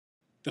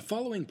The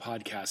following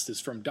podcast is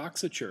from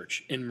Doxa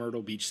Church in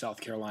Myrtle Beach, South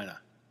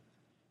Carolina.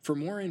 For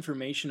more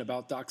information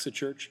about Doxa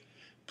Church,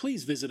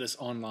 please visit us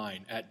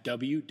online at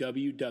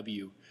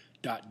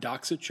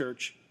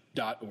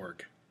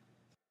www.doxachurch.org.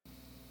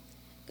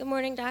 Good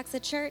morning,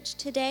 Doxa Church.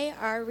 Today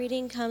our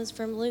reading comes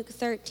from Luke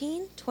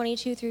 13,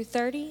 22 through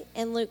 30,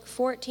 and Luke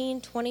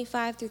 14,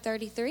 25 through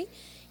 33.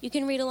 You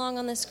can read along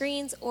on the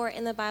screens or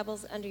in the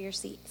Bibles under your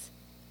seats.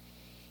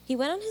 He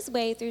went on his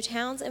way through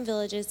towns and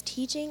villages,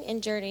 teaching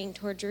and journeying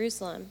toward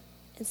Jerusalem.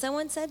 And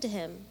someone said to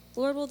him,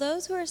 "Lord, will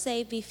those who are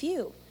saved be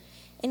few?"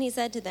 And he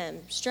said to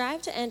them,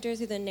 "Strive to enter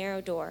through the narrow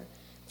door.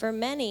 For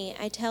many,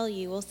 I tell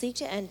you, will seek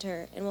to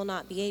enter and will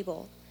not be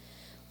able.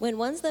 When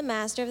once the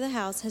master of the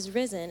house has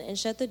risen and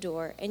shut the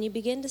door, and you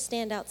begin to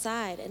stand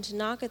outside and to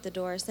knock at the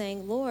door,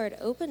 saying, 'Lord,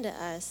 open to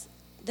us,'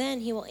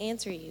 then he will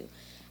answer you,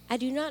 'I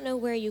do not know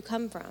where you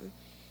come from.'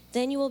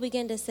 Then you will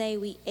begin to say,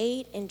 'We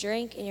ate and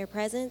drank in your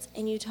presence,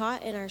 and you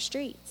taught in our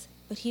streets.'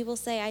 But he will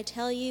say, 'I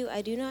tell you,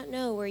 I do not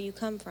know where you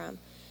come from.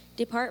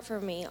 Depart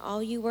from me,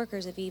 all you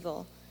workers of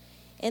evil.'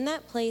 In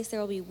that place there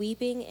will be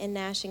weeping and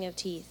gnashing of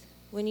teeth,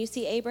 when you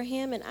see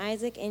Abraham and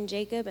Isaac and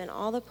Jacob and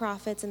all the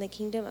prophets in the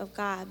kingdom of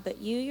God, but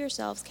you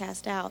yourselves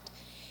cast out.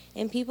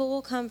 And people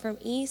will come from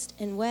east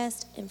and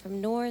west and from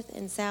north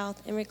and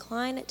south and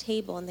recline at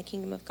table in the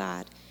kingdom of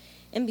God.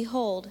 And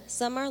behold,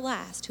 some are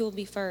last who will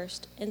be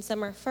first, and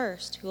some are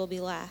first who will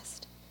be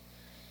last."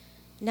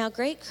 Now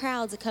great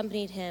crowds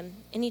accompanied him,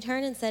 and he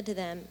turned and said to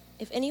them,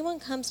 "If anyone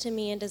comes to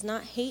me and does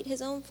not hate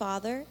his own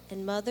father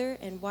and mother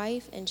and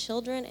wife and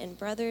children and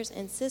brothers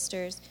and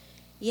sisters,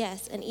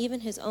 yes, and even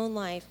his own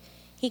life,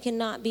 he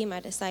cannot be my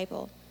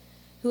disciple.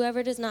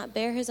 Whoever does not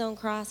bear his own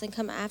cross and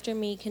come after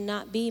me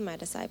cannot be my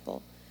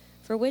disciple.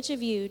 For which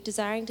of you,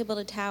 desiring to build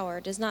a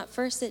tower, does not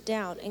first sit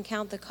down and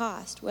count the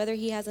cost, whether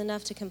he has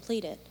enough to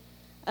complete it?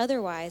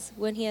 Otherwise,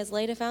 when he has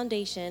laid a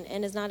foundation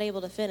and is not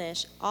able to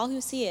finish, all who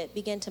see it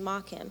begin to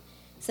mock him,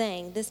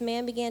 saying, 'This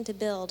man began to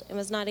build and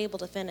was not able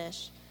to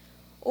finish.'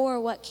 Or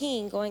what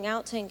king, going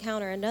out to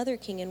encounter another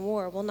king in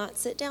war, will not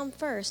sit down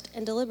first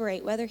and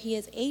deliberate whether he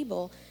is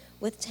able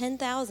with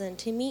 10,000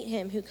 to meet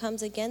him who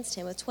comes against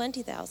him with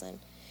 20,000?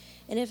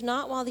 And if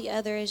not while the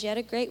other is yet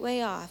a great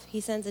way off, he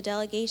sends a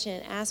delegation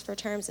and asks for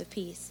terms of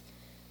peace.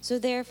 So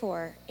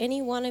therefore, any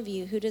one of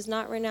you who does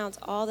not renounce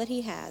all that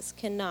he has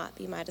cannot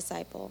be my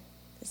disciple."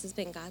 This has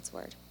been God's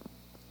word.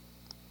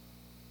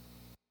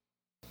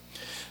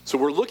 So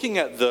we're looking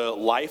at the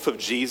life of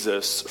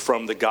Jesus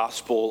from the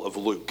Gospel of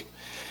Luke.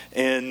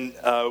 And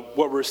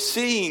what we're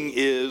seeing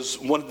is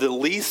one of the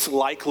least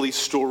likely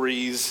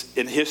stories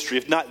in history,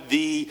 if not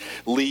the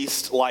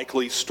least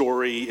likely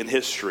story in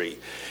history.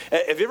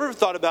 Have you ever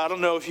thought about, I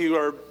don't know if you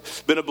have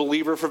been a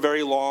believer for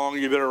very long, or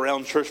you've been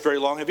around church very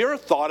long, have you ever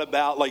thought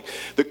about like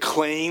the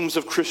claims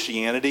of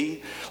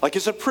Christianity? Like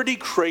it's a pretty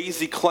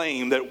crazy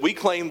claim that we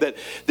claim that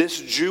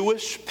this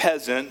Jewish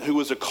peasant who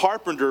was a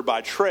carpenter by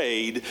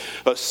trade,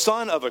 a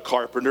son of a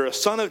carpenter, a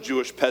son of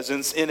Jewish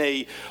peasants in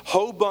a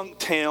Hobunk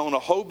town,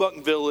 a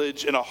Hobunk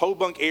village, in a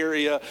Hobunk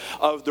area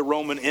of the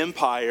Roman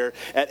Empire,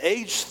 at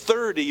age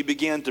 30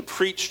 began to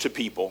preach to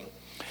people.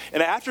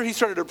 And after he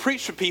started to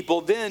preach to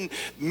people, then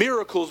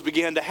miracles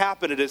began to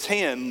happen at his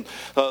hand.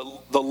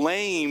 The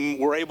lame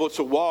were able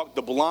to walk.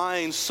 The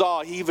blind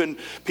saw. Even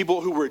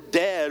people who were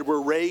dead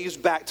were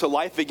raised back to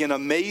life again.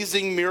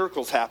 Amazing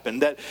miracles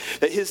happened. That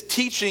his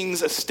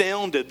teachings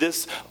astounded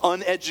this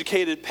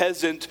uneducated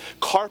peasant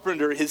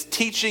carpenter. His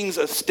teachings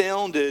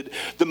astounded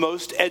the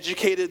most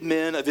educated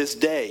men of his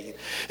day.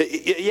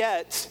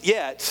 Yet,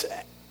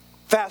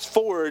 fast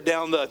forward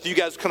down you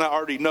guys kind of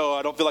already know,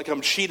 I don't feel like I'm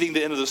cheating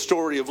the end of the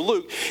story of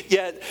Luke,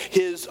 yet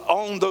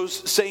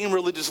those same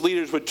religious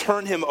leaders would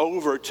turn him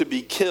over to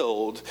be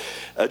killed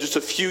just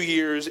a few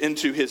years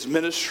into his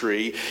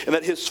ministry, and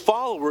that his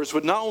followers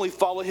would not only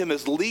follow him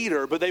as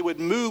leader, but they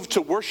would move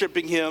to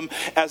worshiping him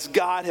as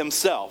God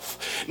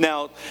himself.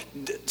 Now,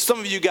 some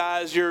of you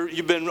guys,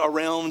 you've been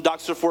around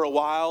Doxa for a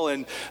while,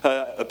 and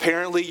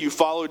apparently you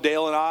follow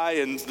Dale and I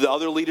and the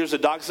other leaders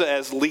at Doxa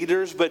as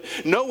leaders, but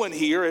no one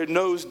here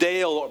knows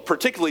Dale,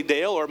 particularly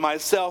Dale or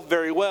myself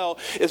very well,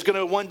 is going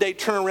to one day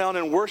turn around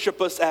and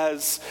worship us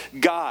as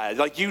God.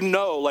 Like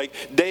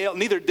Dale,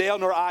 neither Dale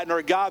nor I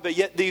nor God, but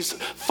yet these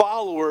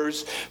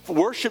followers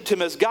worshiped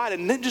him as God,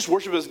 and didn't just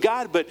worship as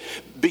God, but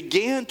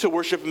began to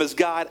worship him as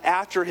God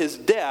after his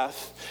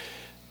death.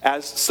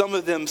 As some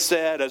of them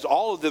said, as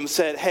all of them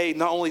said, hey,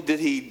 not only did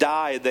he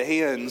die at the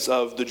hands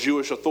of the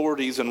Jewish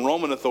authorities and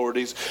Roman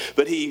authorities,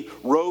 but he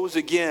rose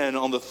again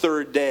on the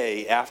third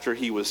day after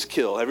he was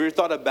killed. Have you ever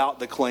thought about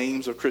the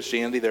claims of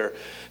Christianity? They're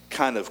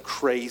kind of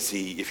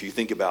crazy if you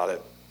think about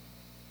it.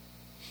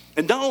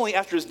 And not only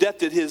after his death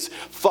did his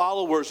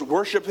followers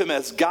worship him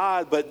as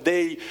God, but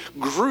they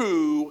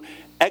grew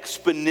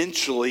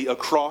exponentially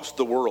across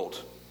the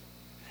world.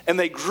 And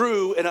they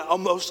grew in an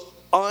almost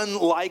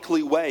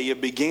unlikely way.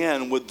 It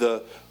began with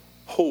the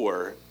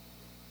poor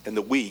and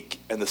the weak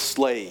and the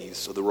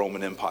slaves of the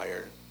Roman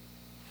Empire.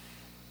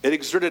 It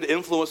exerted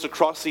influence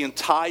across the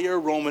entire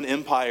Roman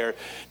Empire,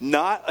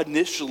 not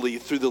initially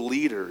through the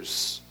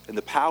leaders and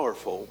the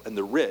powerful and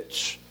the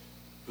rich,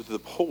 with the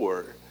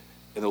poor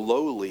and the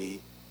lowly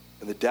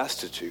and the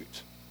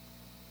destitute.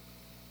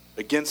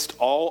 Against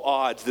all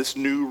odds, this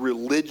new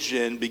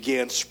religion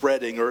began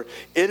spreading, or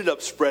ended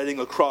up spreading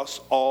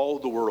across all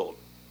the world.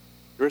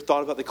 You ever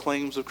thought about the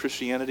claims of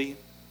Christianity?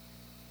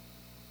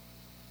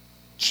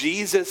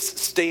 Jesus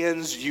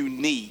stands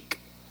unique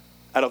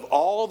out of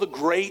all the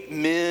great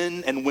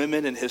men and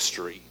women in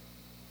history.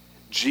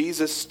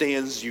 Jesus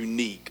stands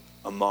unique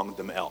among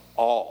them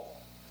all.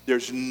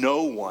 There's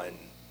no one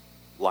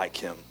like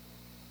him.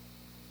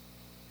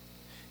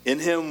 In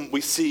him,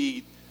 we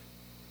see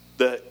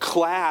the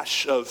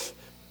clash of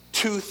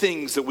two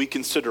things that we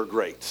consider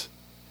great.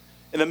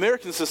 In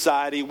American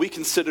society, we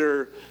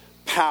consider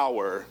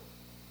power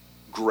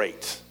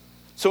great.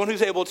 Someone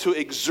who's able to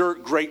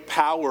exert great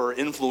power or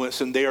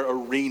influence in their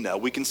arena,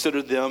 we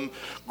consider them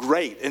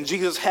great. And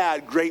Jesus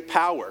had great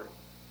power.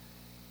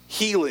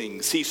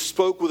 Healings, he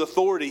spoke with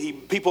authority.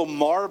 People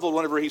marveled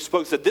whenever he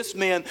spoke, said, this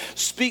man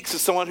speaks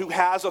as someone who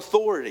has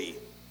authority,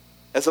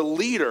 as a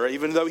leader,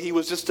 even though he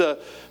was just a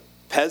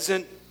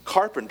peasant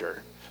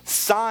carpenter.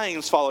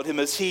 Signs followed him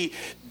as he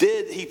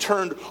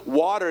turned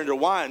water into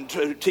wine.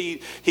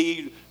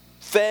 He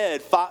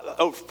fed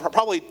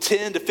probably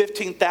 10 to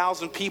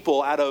 15,000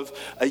 people out of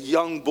a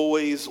young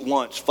boy's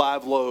lunch,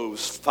 5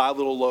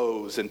 little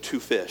loaves, and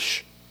 2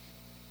 fish.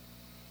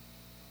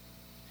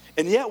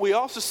 And yet we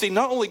also see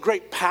not only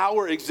great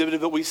power exhibited,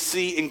 but we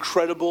see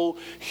incredible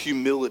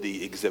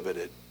humility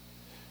exhibited.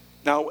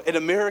 Now, in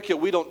America,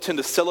 we don't tend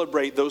to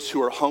celebrate those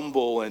who are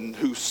humble and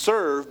who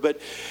serve, but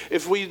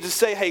if we just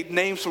say, hey,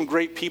 name some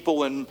great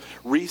people in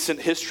recent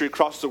history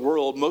across the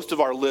world, most of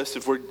our list,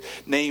 if we're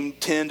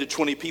named 10 to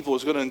 20 people,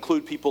 is going to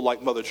include people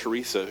like Mother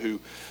Teresa, who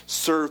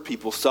serve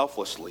people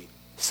selflessly.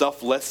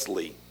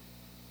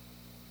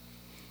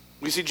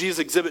 We see Jesus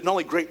exhibit not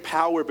only great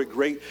power, but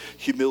great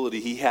humility.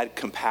 He had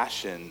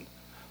compassion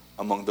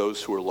among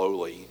those who were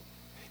lowly.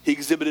 He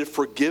exhibited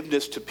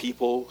forgiveness to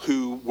people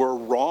who were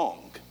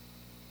wrong.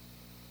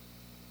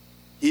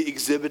 He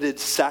exhibited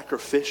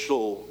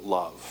sacrificial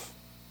love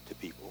to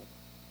people.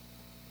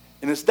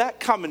 And it's that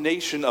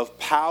combination of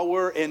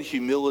power and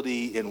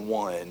humility in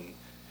one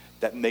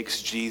that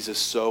makes Jesus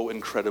so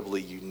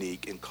incredibly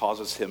unique and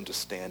causes him to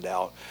stand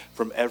out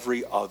from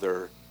every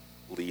other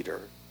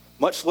leader.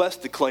 Much less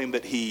to claim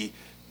that he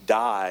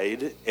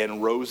died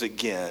and rose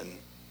again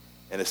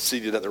and is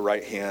seated at the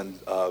right hand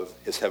of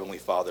his heavenly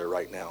Father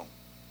right now.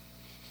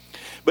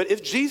 But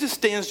if Jesus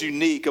stands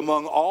unique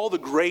among all the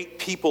great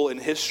people in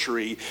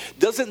history,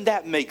 doesn't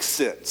that make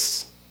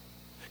sense?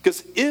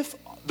 Because if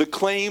the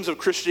claims of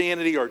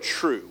Christianity are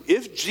true,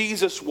 if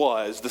Jesus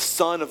was the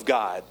Son of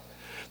God,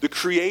 the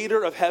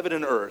creator of heaven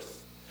and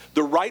earth,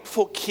 the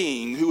rightful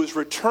king who is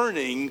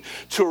returning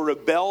to a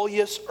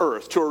rebellious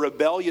earth, to a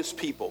rebellious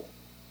people,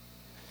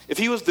 if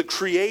he was the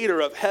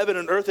creator of heaven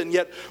and earth and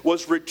yet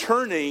was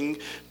returning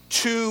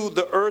to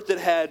the earth that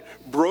had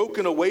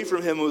broken away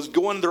from him and was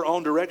going their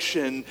own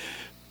direction,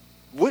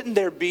 wouldn't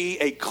there be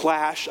a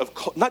clash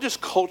of, not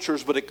just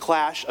cultures, but a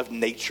clash of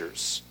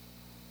natures?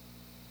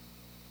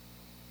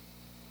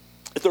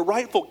 If the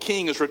rightful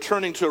king is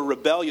returning to a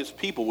rebellious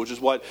people, which is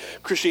what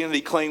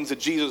Christianity claims that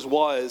Jesus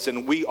was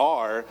and we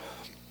are,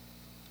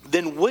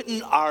 then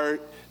wouldn't our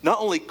not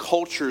only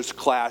cultures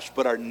clash,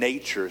 but our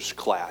natures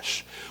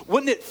clash?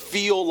 Wouldn't it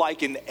feel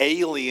like an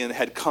alien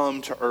had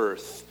come to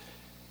earth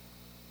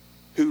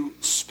who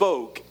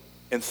spoke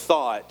and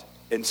thought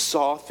and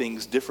saw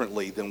things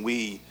differently than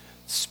we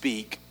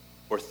speak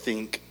or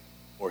think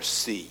or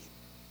see?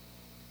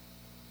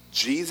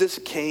 Jesus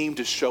came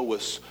to show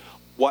us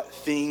what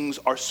things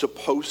are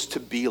supposed to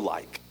be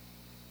like.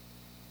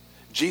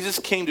 Jesus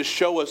came to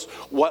show us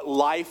what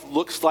life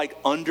looks like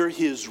under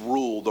his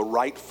rule, the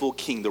rightful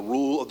king, the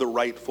rule of the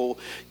rightful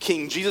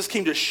king. Jesus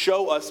came to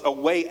show us a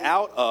way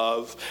out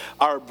of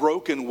our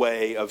broken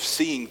way of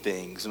seeing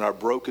things and our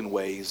broken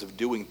ways of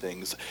doing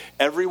things.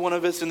 Every one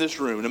of us in this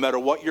room, no matter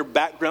what your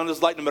background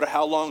is like, no matter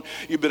how long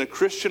you've been a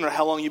Christian or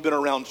how long you've been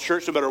around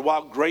church, no matter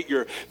how great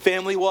your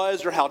family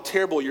was or how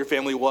terrible your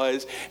family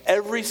was,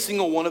 every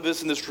single one of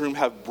us in this room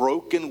have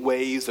broken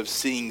ways of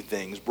seeing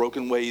things,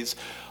 broken ways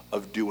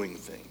of doing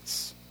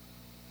things.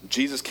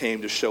 Jesus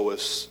came to show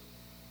us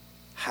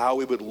how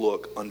we would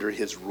look under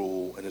his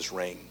rule and his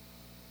reign.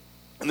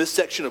 In this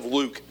section of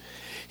Luke,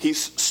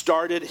 he's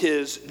started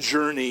his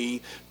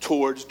journey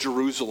towards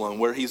Jerusalem,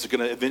 where he's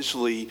going to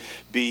eventually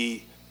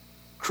be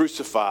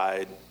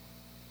crucified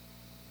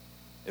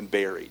and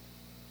buried.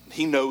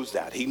 He knows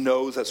that. He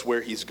knows that's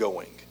where he's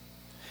going.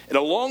 And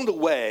along the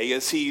way,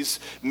 as he's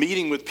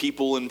meeting with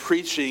people and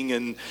preaching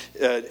and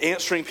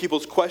answering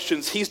people's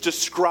questions, he's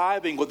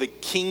describing what the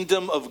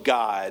kingdom of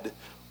God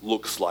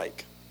looks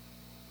like.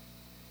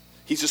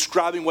 He's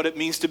describing what it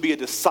means to be a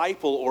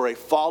disciple or a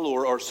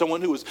follower or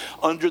someone who is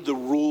under the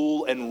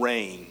rule and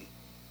reign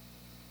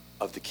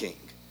of the king.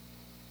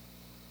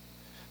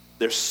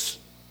 There's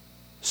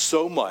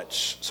so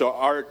much. So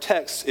our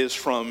text is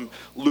from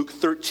Luke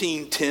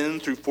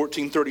 13:10 through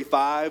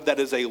 14:35. That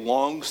is a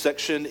long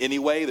section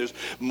anyway. There's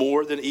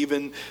more than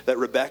even that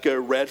Rebecca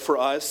read for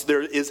us.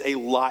 There is a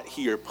lot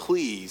here.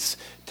 Please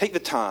take the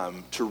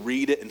time to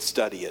read it and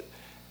study it.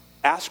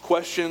 Ask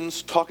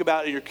questions, talk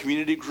about it in your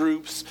community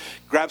groups,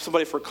 grab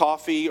somebody for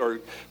coffee or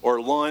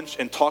lunch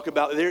and talk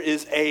about it. There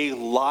is a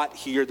lot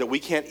here that we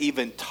can't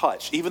even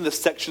touch. Even the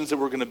sections that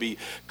we're going to be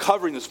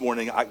covering this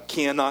morning, I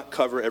cannot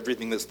cover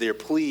everything that's there.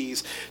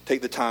 Please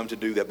take the time to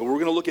do that. But we're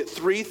going to look at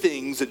three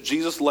things that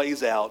Jesus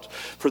lays out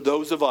for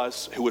those of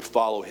us who would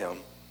follow him.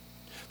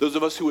 Those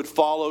of us who would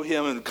follow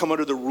him and come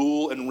under the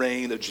rule and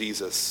reign of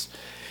Jesus.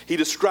 He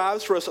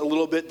describes for us a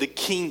little bit the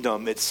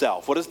kingdom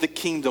itself. What does the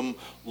kingdom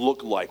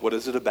look like? What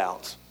is it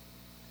about?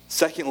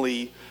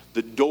 Secondly,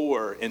 the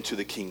door into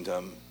the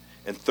kingdom.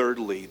 And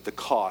thirdly, the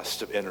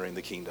cost of entering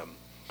the kingdom.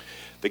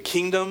 The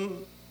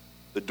kingdom,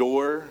 the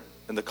door,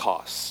 and the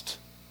cost.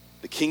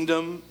 The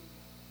kingdom,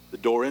 the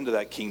door into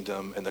that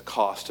kingdom, and the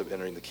cost of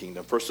entering the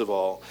kingdom. First of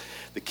all,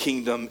 the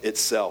kingdom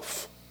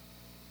itself.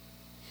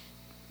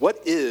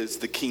 What is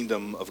the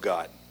kingdom of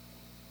God?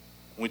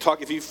 When we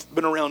talk, if you've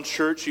been around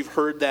church, you've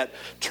heard that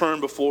term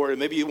before, and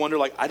maybe you wonder,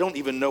 I don't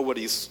even know what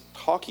he's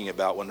talking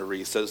about when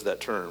he says that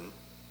term.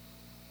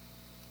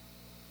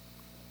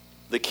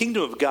 The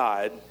kingdom of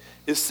God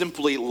is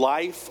simply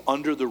life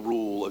under the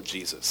rule of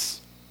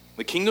Jesus.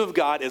 The kingdom of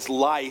God is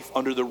life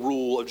under the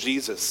rule of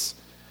Jesus.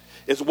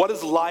 It's what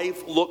does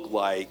life look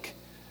like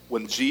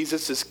when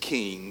Jesus is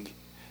king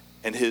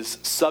and his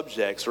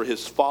subjects or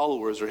his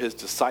followers or his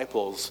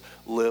disciples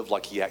live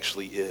like he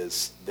actually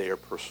is their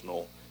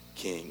personal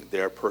king,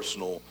 their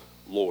personal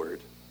Lord.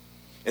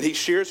 And he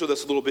shares with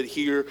us a little bit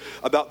here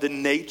about the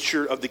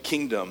nature of the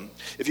kingdom.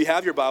 If you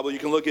have your Bible, you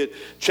can look at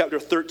chapter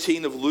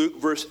 13 of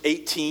Luke, verse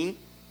 18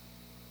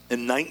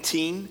 and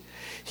 19.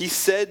 He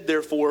said,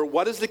 therefore,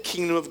 what is the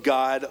kingdom of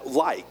God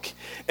like?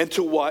 And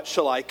to what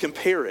shall I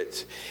compare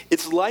it?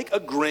 It's like a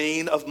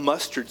grain of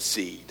mustard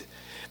seed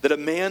that a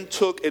man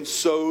took and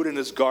sowed in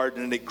his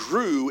garden, and it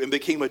grew and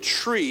became a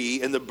tree,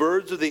 and the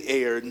birds of the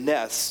air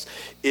nest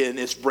in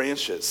its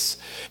branches.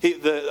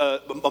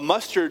 A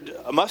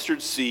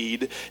mustard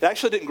seed, it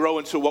actually didn't grow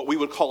into what we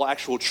would call an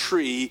actual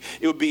tree.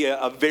 It would be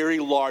a very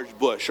large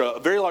bush,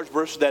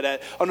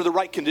 that under the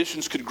right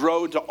conditions could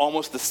grow into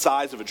almost the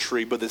size of a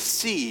tree, but the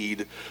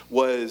seed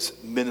was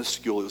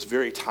minuscule. It was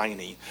very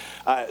tiny.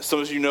 Some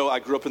of you know I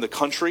grew up in the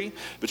country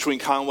between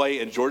Conway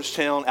and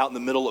Georgetown, out in the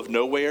middle of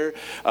nowhere.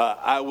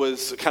 I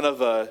was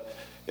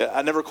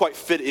I never quite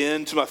fit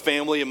into my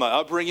family and my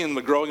upbringing and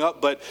my growing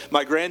up, but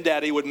my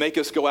granddaddy would make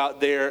us go out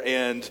there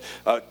and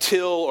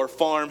till or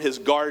farm his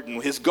garden.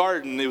 His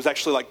garden, it was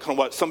actually like kind of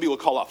what some people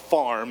would call a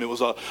farm. It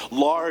was a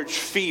large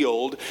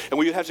field, and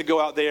we would have to go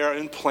out there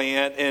and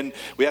plant, and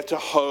we have to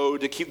hoe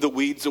to keep the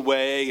weeds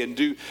away and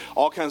do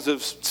all kinds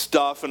of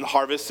stuff and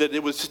harvest it.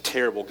 It was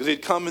terrible because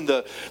he'd come in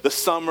the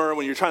summer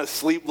when you're trying to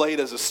sleep late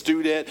as a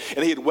student,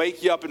 and he'd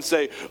wake you up and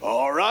say,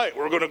 all right,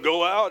 we're going to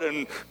go out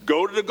and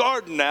go to the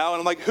garden now. And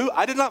I'm like,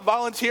 I did not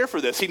volunteer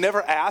for this. He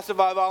never asked if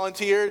I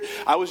volunteered.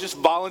 I was just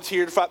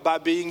volunteered by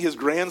being his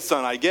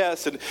grandson, I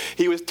guess. And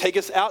he would take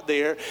us out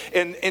there,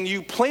 and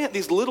you plant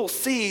these little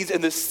seeds,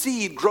 and the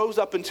seed grows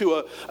up into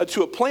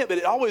a plant. But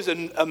it always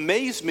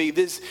amazed me.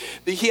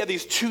 He had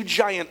these two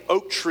giant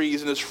oak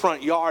trees in his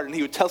front yard, and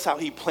he would tell us how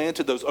he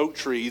planted those oak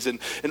trees. And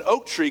an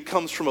oak tree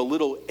comes from a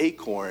little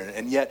acorn,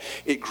 and yet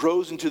it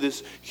grows into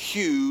this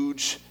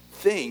huge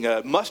thing.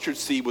 Mustard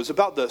seed was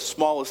about the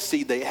smallest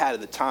seed they had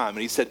at the time.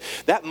 And he said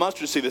that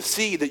mustard seed, the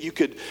seed that you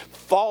could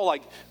fall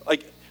like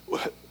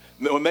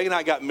when Meg and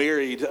I got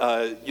married,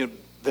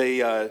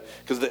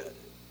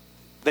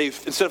 they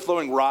instead of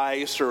throwing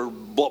rice or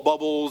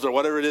bubbles or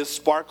whatever it is,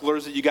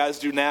 sparklers that you guys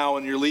do now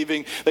when you're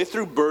leaving, they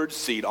threw bird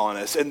seed on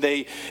us. And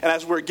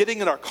as we're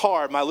getting in our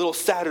car, my little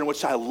Saturn,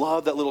 which I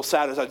love that little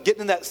Saturn, as I was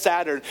getting in that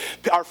Saturn,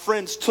 our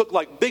friends took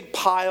like big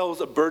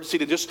piles of bird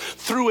seed and just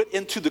threw it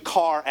into the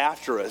car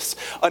after us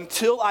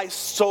until I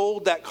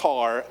sold that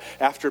car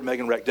after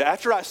Megan wrecked it.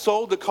 After I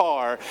sold the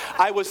car,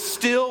 I was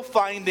still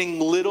finding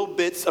little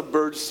bits of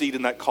bird seed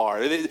in that car.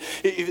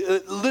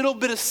 A little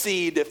bit of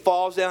seed that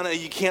falls down and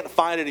you can't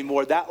find it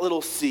anymore. That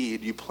little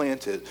seed you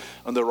planted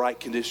under the right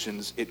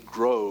conditions, it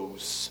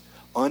grows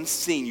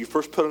unseen. You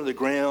first put it on the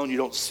ground, you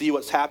don't see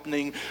what's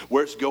happening,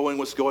 where it's going,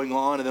 what's going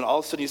on, and then all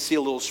of a sudden you see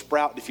a little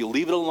sprout. If you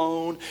leave it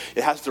alone,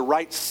 it has the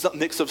right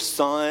mix of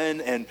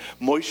sun and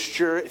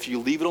moisture. If you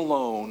leave it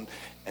alone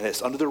and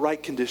it's under the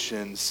right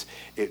conditions,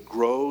 it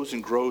grows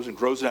and grows and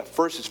grows. And at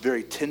first it's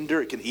very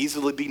tender. It can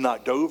easily be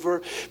knocked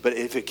over. But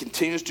if it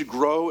continues to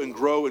grow and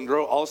grow and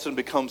grow, all of a sudden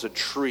it becomes a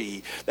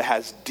tree that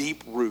has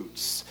deep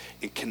roots.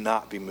 It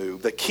cannot be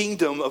moved. The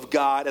kingdom of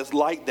God is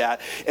like that,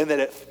 and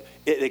that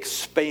it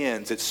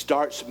expands. It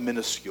starts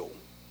minuscule.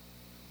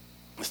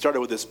 It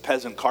started with this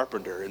peasant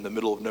carpenter in the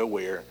middle of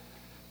nowhere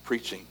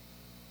preaching.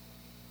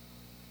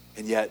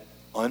 And yet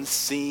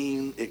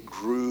unseen, it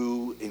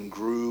grew and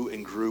grew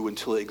and grew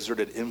until it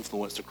exerted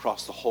influence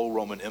across the whole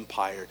Roman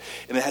Empire.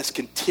 And it has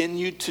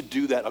continued to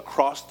do that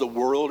across the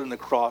world and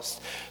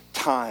across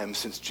time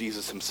since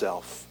Jesus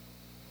himself.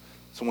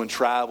 Someone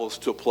travels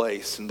to a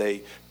place and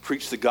they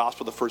preach the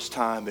gospel the first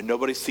time and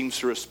nobody seems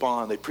to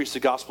respond. They preach the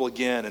gospel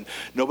again and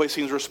nobody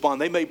seems to respond.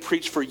 They may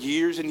preach for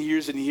years and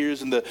years and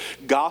years, and the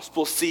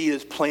gospel seed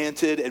is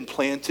planted and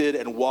planted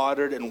and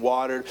watered, and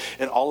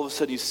all of a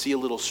sudden you see a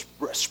little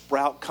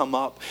sprout come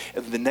up,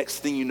 and the next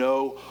thing you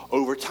know,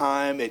 over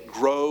time it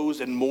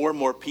grows and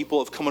more people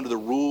have come under the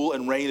rule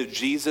and reign of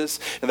Jesus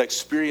and have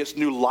experienced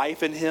new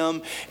life in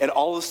him, and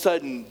all of a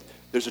sudden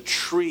there's a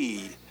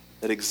tree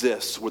that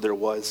exists where there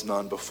was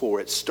none before.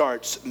 It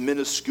starts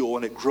minuscule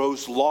and it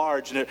grows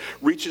large and it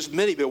reaches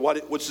many,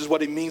 which is what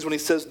he means when he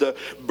says the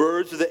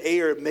birds of the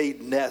air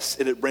made nests,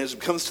 and it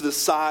comes to the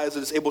size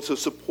that it's able to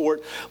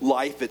support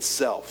life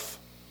itself.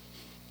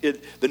 The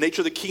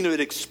nature of the kingdom,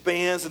 it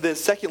expands, and then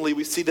secondly,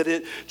 we see that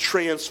it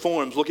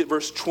transforms. Look at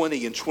verse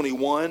 20 and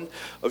 21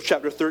 of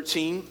chapter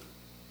 13.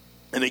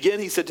 And again,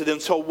 he said to them,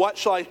 so what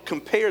shall I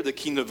compare the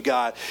kingdom of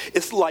God?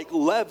 It's like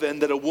leaven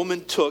that a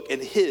woman took and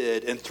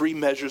hid in 3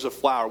 measures of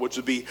flour, which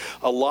would be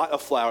a lot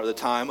of flour at the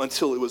time,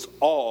 until it was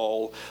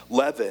all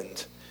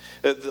leavened.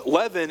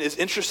 Leaven is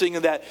interesting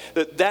in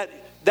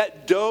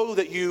that dough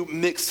that you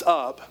mix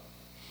up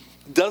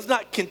does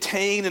not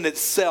contain in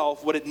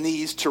itself what it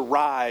needs to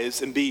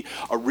rise and be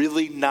a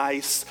really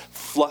nice,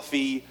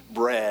 fluffy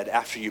bread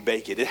after you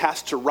bake it. It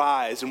has to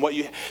rise, and what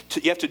you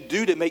have to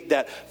do to make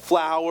that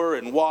flour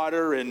and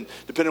water, and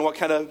depending on what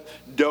kind of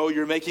dough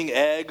you're making,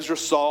 eggs or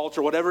salt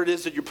or whatever it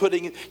is that you're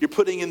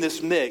putting in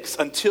this mix,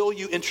 until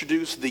you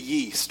introduce the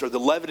yeast or the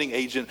leavening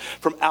agent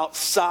from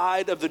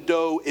outside of the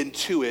dough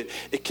into it,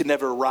 it can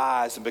never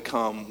rise and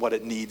become what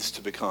it needs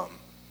to become.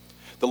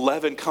 The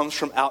leaven comes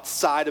from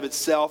outside of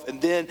itself,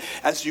 and then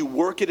as you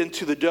work it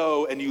into the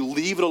dough and you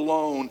leave it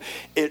alone,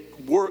 it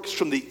works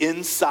from the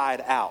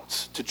inside out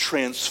to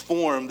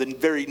transform the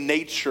very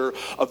nature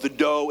of the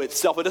dough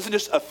itself. It doesn't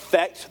just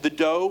affect the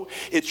dough,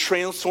 it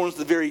transforms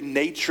the very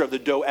nature of the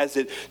dough as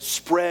it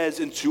spreads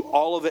into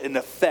all of it and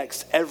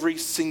affects every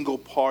single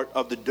part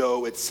of the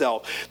dough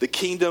itself.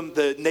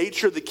 The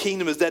nature of the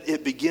kingdom is that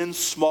it begins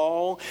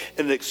small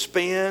and it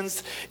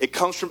expands. It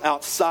comes from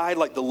outside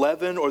like the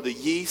leaven or the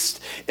yeast,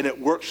 and it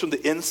works from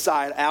the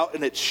inside out,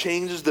 and it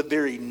changes the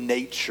very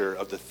nature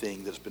of the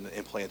thing that's been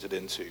implanted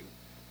into.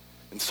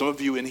 And some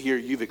of you in here,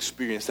 you've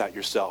experienced that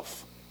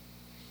yourself.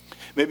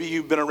 Maybe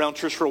you've been around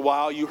church for a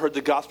while, you heard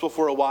the gospel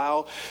for a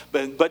while,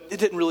 but it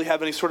didn't really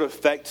have any sort of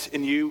effect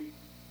in you.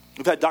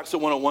 We've had Doxa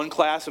 101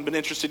 class and been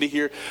interested to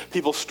hear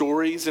people's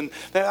stories. And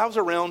I was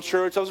around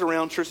church.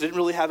 It didn't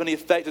really have any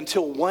effect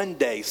until one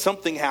day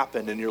something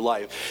happened in your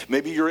life.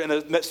 Maybe you're in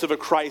the midst of a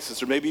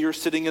crisis, or maybe you're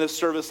sitting in a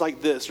service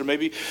like this, or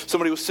maybe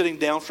somebody was sitting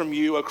down from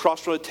you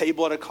across from a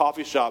table at a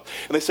coffee shop,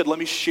 and they said, let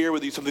me share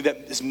with you something that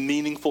is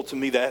meaningful to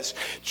me, that has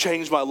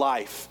changed my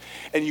life.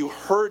 And you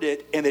heard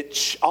it, and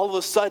all of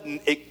a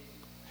sudden,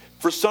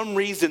 for some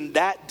reason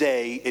that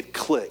day, it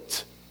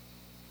clicked.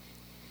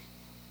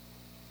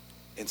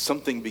 And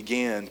something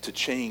began to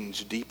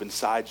change deep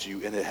inside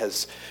you, and it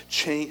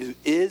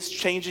is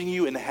changing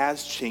you and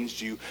has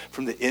changed you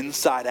from the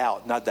inside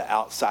out, not the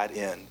outside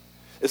in.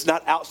 It's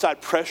not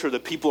outside pressure, the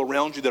people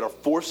around you that are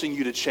forcing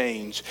you to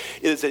change.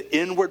 It is an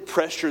inward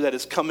pressure that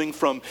is coming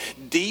from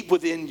deep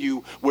within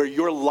you, where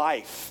your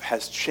life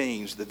has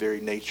changed the very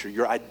nature.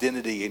 Your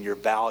identity and your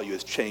value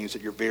has changed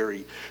at your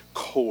very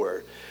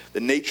core.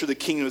 The nature of the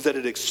kingdom is that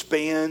it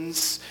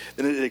expands,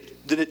 then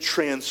it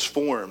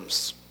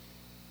transforms.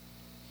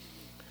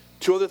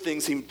 2 other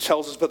things he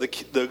tells us about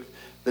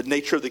the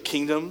nature of the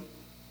kingdom,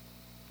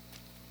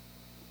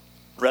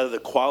 rather the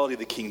quality of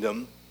the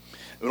kingdom.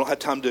 We don't have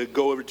time to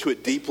go over to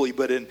it deeply,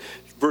 but in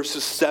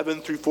verses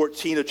 7 through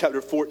 14 of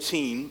chapter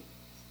 14,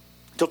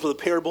 he tells us the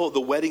parable of the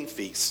wedding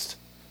feast.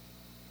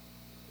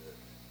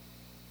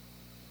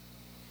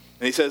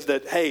 And he says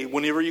that, hey,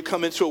 whenever you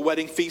come into a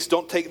wedding feast,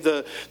 don't take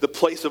the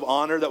place of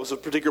honor that was a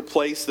particular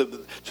place to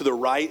the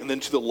right and then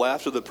to the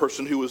left of the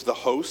person who was the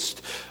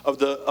host of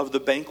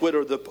the banquet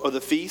or the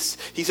feast.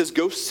 He says,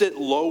 go sit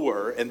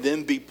lower and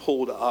then be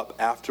pulled up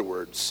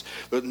afterwards.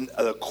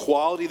 The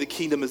quality of the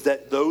kingdom is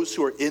that those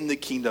who are in the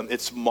kingdom,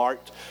 it's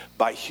marked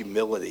by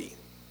humility.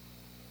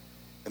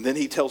 And then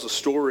he tells a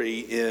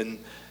story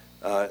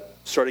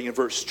starting in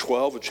verse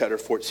 12 of chapter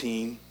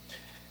 14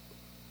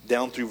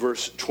 down through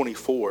verse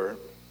 24.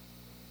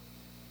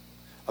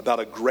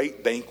 About a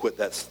great banquet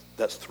that's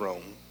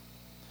thrown.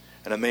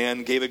 And a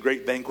man gave a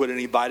great banquet and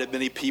he invited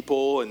many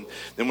people. And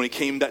then when he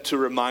came back to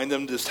remind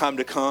them it's time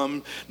to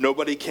come,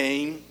 nobody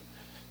came.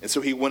 And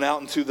so he went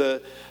out into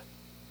the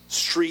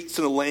streets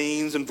and the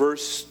lanes in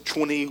verse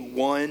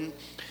 21,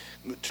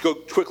 to go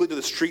quickly to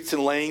the streets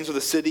and lanes of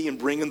the city and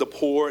bring in the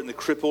poor and the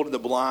crippled and the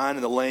blind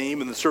and the lame.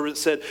 And the servant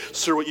said,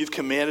 Sir, what you've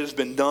commanded has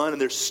been done,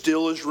 and there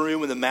still is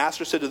room. And the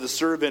master said to the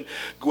servant,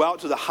 Go out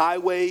to the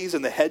highways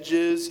and the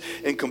hedges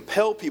and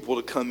compel people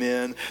to come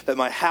in, that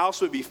my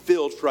house would be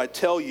filled. For I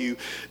tell you,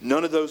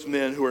 none of those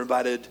men who are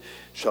invited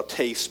shall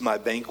taste my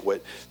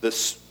banquet.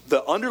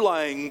 The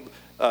underlying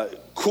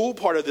cool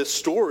part of this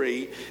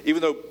story,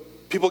 even though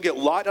people get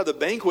locked out of the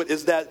banquet,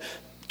 is that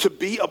to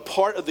be a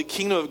part of the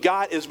kingdom of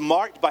God is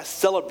marked by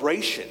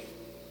celebration.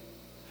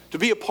 To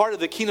be a part of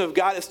the kingdom of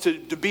God is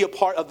to be a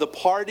part of the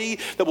party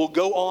that will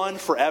go on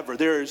forever.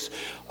 There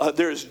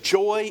is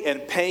joy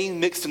and pain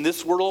mixed in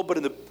this world, but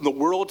in the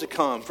world to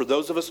come, for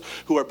those of us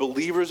who are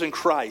believers in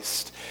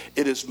Christ,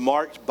 it is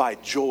marked by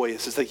joy.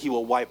 It says that he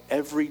will wipe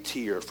every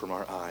tear from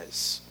our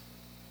eyes.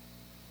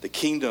 The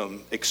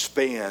kingdom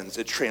expands,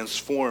 it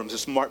transforms,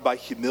 it's marked by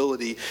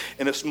humility,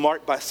 and it's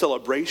marked by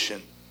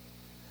celebration.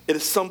 It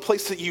is some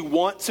place that you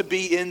want to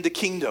be in the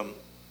kingdom.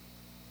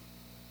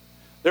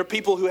 There are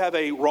people who have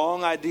a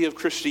wrong idea of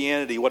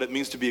Christianity, what it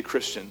means to be a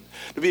Christian.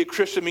 To be a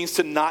Christian means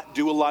to not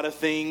do a lot of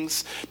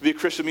things. To be a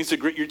Christian means to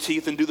grit your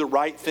teeth and do the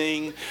right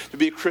thing. To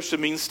be a Christian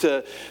means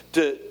to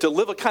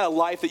live a kind of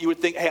life that you would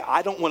think, hey,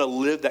 I don't want to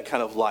live that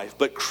kind of life.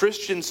 But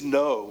Christians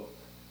know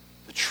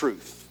the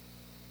truth,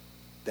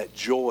 that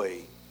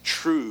joy,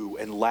 true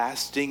and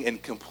lasting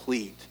and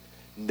complete,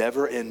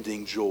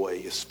 never-ending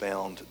joy is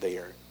found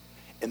there.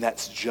 And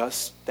that's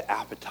just the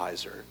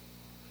appetizer.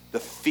 The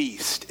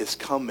feast is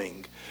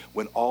coming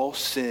when all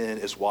sin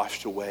is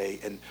washed away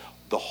and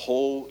the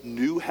whole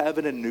new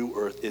heaven and new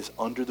earth is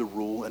under the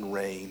rule and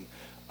reign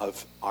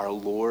of our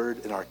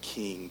Lord and our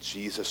King,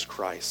 Jesus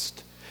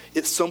Christ.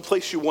 It's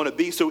someplace you want to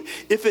be. So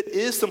if it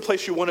is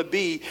someplace you want to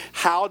be,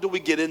 how do we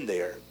get in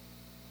there?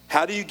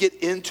 How do you get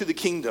into the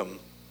kingdom?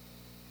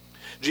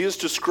 Jesus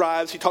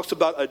describes, he talks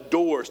about a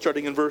door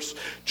starting in verse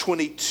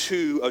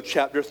 22 of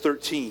chapter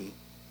 13.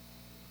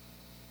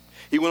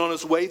 He went on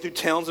his way through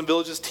towns and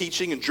villages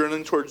teaching and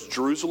journeying towards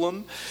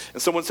Jerusalem.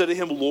 And someone said to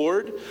him,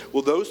 Lord,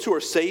 will those who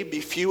are saved be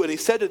few? And he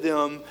said to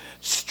them,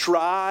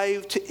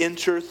 strive to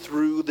enter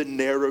through the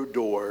narrow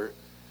door,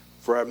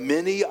 for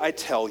many, I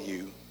tell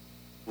you,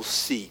 will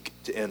seek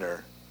to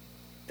enter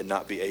and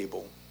not be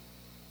able.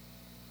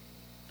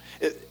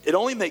 It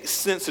only makes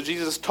sense that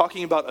Jesus is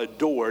talking about a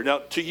door. Now,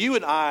 to you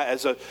and I,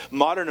 as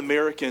modern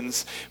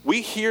Americans,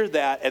 we hear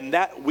that and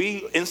that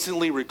we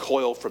instantly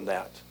recoil from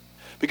that.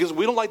 Because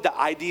we don't like the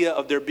idea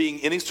of there being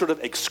any sort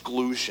of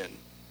exclusion.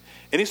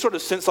 Any sort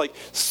of sense like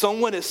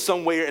someone is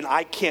somewhere and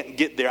I can't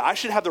get there. I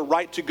should have the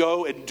right to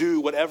go and do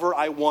whatever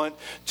I want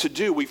to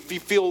do. We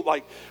feel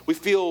like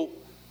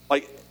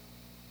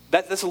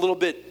that's a little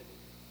bit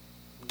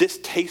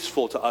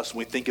distasteful to us when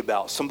we think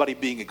about somebody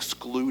being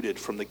excluded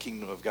from the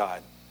kingdom of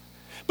God.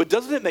 But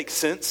doesn't it make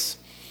sense?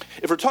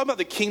 If we're talking about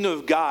the kingdom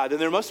of God, then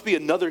there must be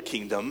another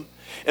kingdom.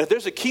 And if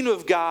there's a kingdom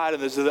of God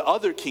and there's the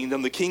other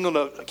kingdom, the kingdom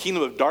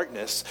of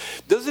darkness,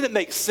 doesn't it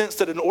make sense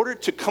that in order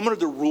to come under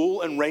the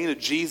rule and reign of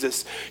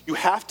Jesus, you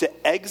have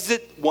to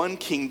exit one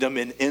kingdom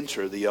and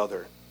enter the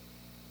other?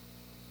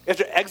 You have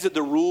to exit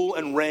the rule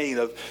and reign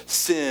of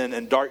sin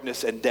and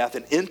darkness and death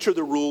and enter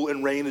the rule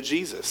and reign of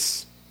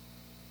Jesus.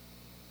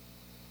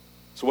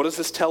 So what does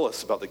this tell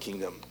us about the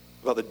kingdom,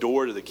 about the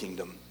door to the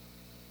kingdom?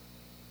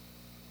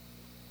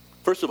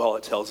 First of all,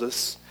 it tells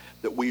us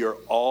that we are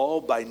all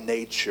by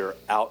nature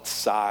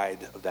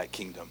outside of that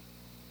kingdom.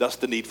 Thus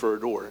the need for a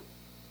door.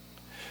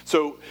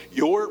 So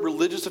your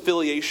religious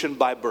affiliation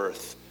by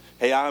birth,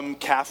 hey, I'm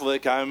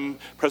Catholic, I'm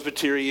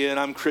Presbyterian,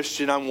 I'm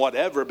Christian, I'm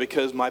whatever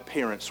because my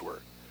parents were.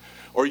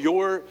 Or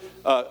your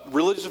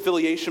religious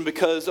affiliation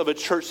because of a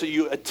church that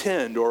you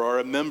attend or are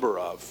a member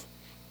of.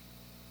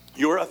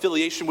 Your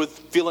affiliation with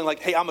feeling like,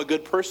 hey, I'm a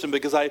good person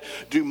because I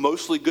do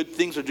mostly good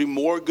things or do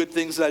more good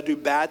things than I do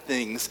bad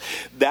things.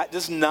 That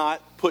does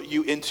not put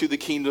you into the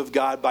kingdom of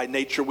God by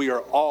nature. We are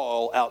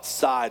all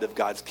outside of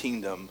God's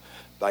kingdom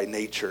by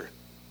nature.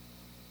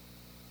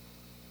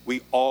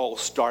 We all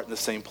start in the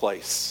same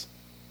place.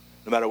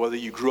 No matter whether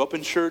you grew up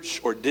in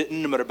church or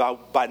didn't, no matter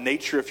by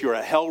nature if you're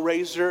a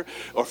hellraiser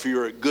or if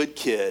you're a good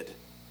kid,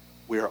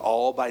 we are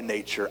all by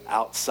nature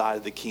outside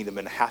of the kingdom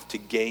and have to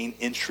gain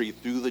entry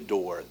through the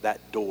door, that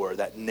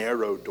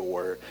narrow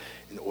door,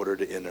 in order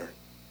to enter.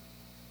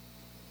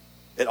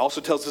 It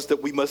also tells us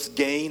that we must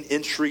gain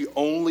entry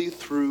only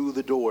through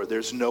the door.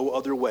 There's no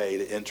other way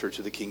to enter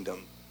to the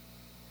kingdom.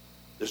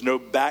 There's no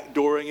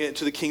backdooring it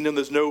into the kingdom.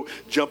 There's no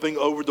jumping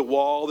over the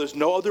wall. There's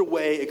no other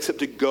way except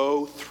to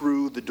go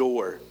through the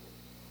door.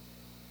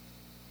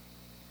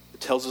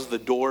 It tells us the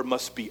door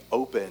must be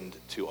opened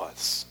to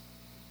us.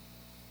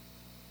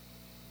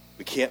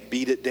 We can't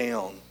beat it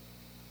down.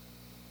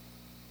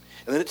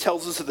 And then it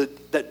tells us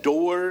that that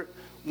door,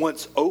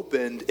 once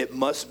opened, it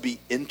must be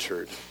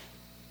entered.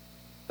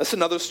 That's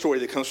another story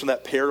that comes from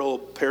that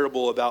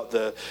parable about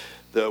the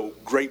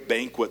great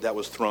banquet that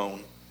was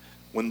thrown.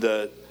 When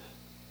the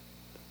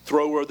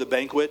thrower of the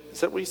banquet,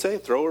 is that what you say?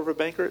 Thrower of a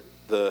banquet?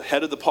 The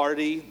head of the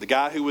party, the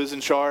guy who was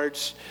in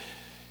charge,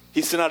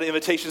 he sent out an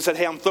invitation and said,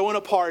 hey, I'm throwing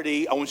a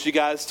party. I want you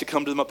guys to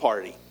come to my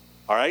party.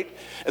 All right?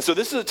 And so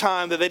this is a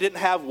time that they didn't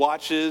have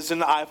watches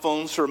and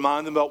iPhones to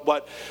remind them about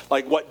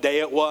what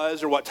day it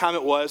was or what time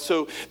it was.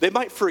 So they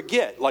might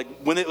forget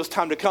when it was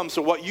time to come.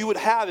 So what you would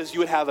have is you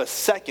would have a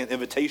second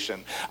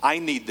invitation. I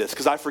need this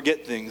because I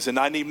forget things. And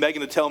I need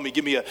Megan to tell me,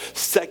 give me a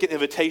second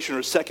invitation or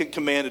a second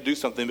command to do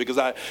something because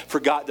I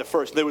forgot the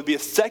first. There would be a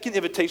second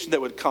invitation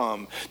that would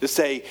come to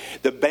say,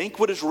 the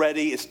banquet is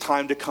ready. It's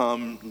time to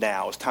come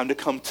now. It's time to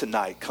come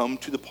tonight. Come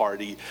to the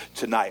party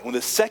tonight. When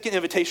the second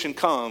invitation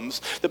comes,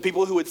 the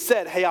people who had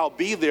said, hey, I'll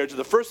be there to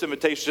the first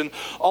invitation,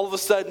 all of a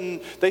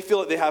sudden they feel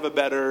like they have a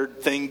better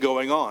thing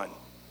going on.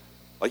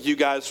 Like, you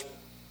guys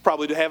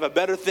probably have a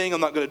better thing. I'm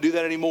not going to do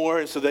that anymore.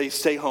 And so they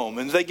stay home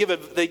and they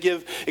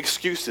give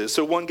excuses.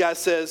 So one guy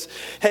says,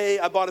 hey,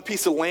 I bought a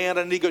piece of land.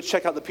 I need to go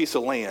check out the piece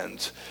of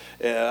land.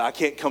 I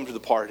can't come to the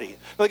party.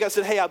 Another guy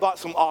said, hey, I bought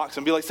some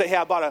oxen. Say, hey,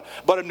 I bought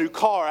a new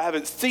car. I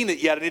haven't seen it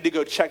yet. I need to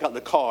go check out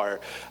the car.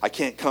 I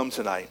can't come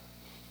tonight.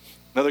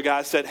 Another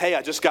guy said, hey,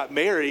 I just got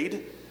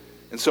married.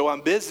 And so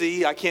I'm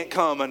busy, I can't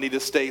come, I need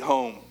to stay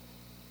home.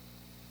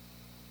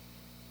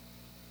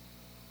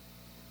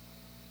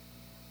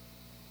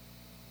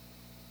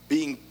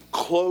 Being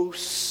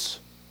close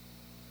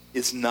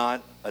is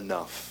not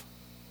enough.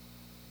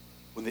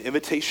 When the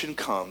invitation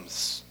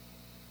comes,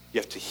 you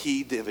have to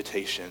heed the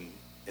invitation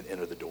and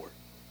enter the door.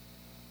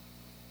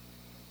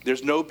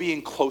 There's no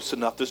being close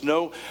enough. There's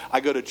no,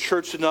 I go to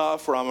church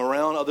enough, or I'm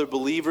around other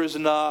believers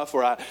enough,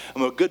 or I'm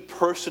a good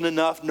person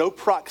enough. No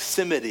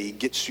proximity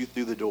gets you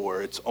through the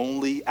door. It's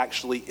only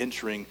actually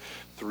entering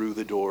through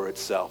the door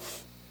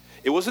itself.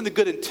 It wasn't the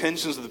good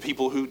intentions of the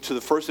people who, to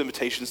the first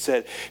invitation,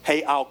 said,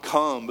 hey, I'll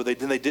come, but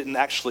then they didn't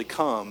actually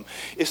come.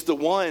 It's the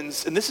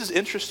ones, and this is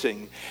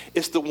interesting,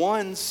 it's the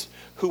ones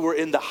who were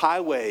in the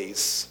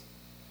highways.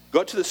 Go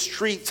out to the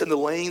streets and the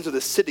lanes of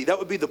the city. That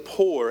would be the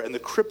poor and the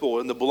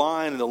crippled and the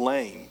blind and the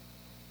lame.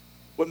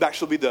 Wouldn't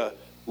actually be the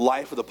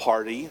life of the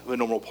party, of a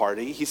normal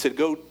party. He said,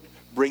 go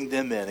bring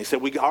them in. He said,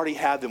 we already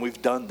have them.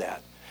 We've done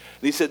that.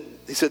 And he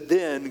said,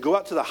 then go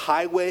out to the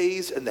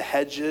highways and the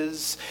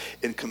hedges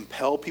and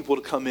compel people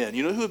to come in.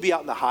 You know who would be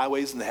out in the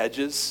highways and the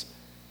hedges?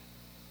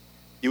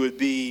 It would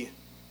be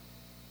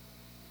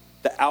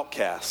the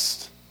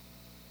outcast.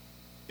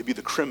 It'd be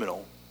the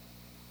criminal.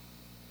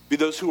 Be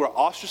those who are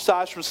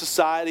ostracized from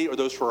society or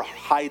those who are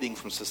hiding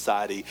from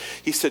society.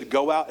 He said,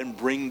 go out and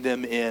bring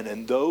them in.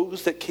 And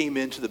those that came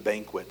into the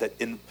banquet,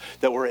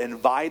 that were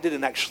invited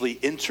and actually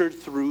entered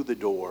through the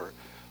door,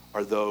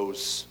 are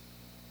those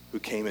who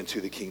came into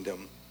the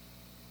kingdom.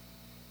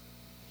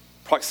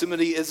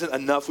 Proximity isn't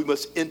enough. We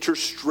must enter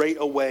straight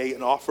away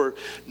and offer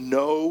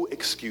no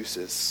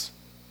excuses.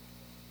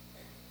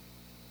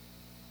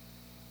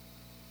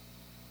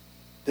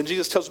 Then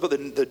Jesus tells us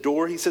about the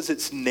door. He says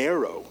it's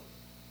narrow.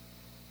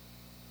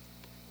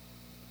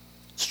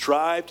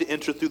 Strive to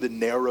enter through the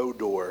narrow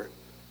door,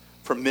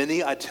 for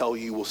many, I tell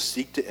you, will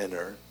seek to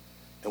enter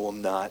and will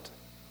not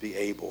be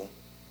able.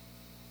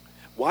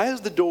 Why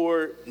is the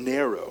door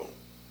narrow?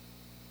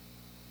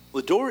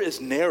 The door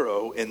is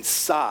narrow in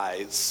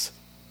size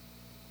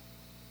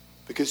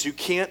because you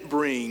can't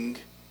bring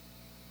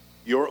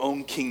your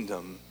own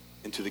kingdom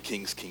into the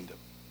king's kingdom.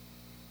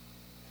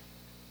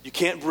 You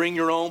can't bring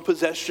your own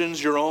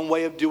possessions, your own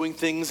way of doing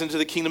things into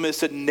the kingdom.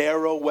 It's a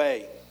narrow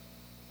way.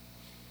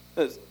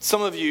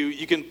 Some of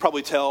you can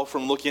probably tell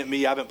from looking at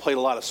me, I haven't played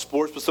a lot of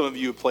sports, but some of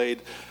you have played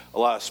a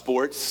lot of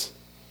sports.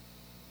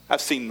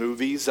 I've seen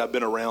movies. I've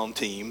been around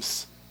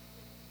teams.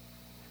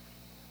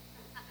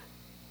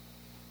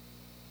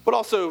 But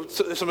also,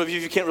 some of you,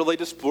 if you can't relate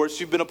to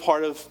sports, you've been a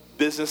part of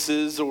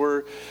businesses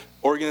or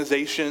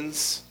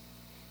organizations.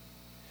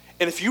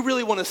 And if you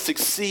really want to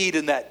succeed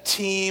in that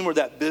team or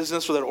that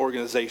business or that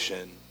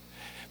organization,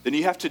 then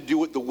you have to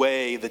do it the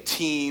way the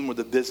team or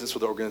the business or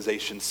the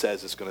organization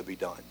says it's going to be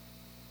done.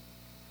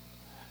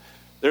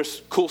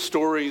 There's cool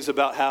stories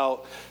about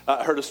how,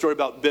 I heard a story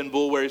about Ben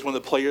Bull where he's one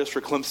of the players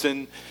for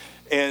Clemson,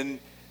 and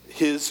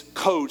his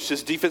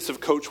defensive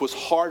coach was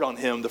hard on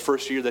him the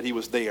first year that he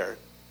was there.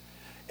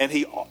 And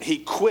he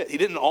quit. He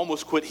didn't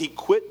almost quit. He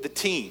quit the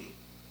team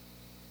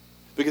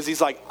because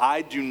he's like,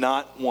 I do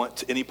not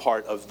want any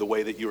part of the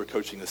way that you are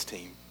coaching this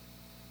team.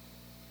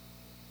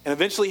 And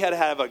eventually he had to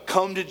have a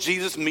come to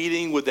Jesus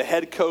meeting with the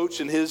head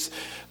coach and his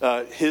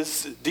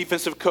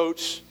defensive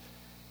coach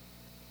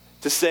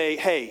to say,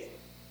 hey,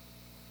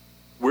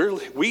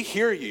 we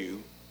hear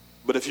you,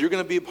 but if you're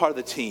going to be a part of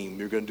the team,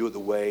 you're going to do it the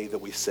way that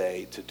we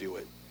say to do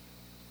it.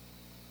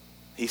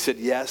 He said,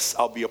 yes,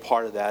 I'll be a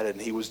part of that.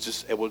 And he was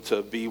just able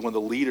to be one of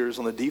the leaders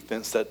on the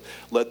defense that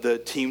led the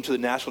team to the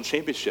national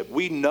championship.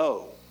 We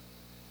know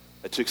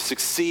that to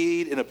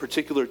succeed in a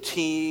particular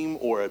team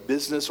or a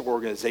business or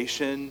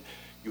organization,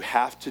 you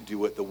have to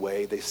do it the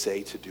way they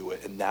say to do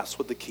it. And that's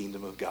what the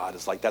kingdom of God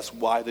is like. That's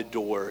why the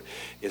door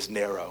is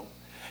narrow.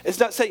 It's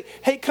not saying,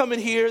 hey, come in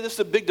here. This is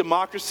a big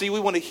democracy.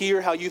 We want to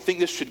hear how you think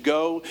this should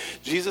go.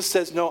 Jesus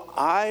says, no,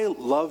 I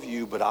love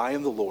you, but I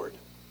am the Lord.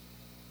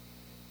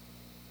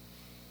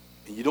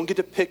 And you don't get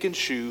to pick and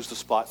choose the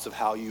spots of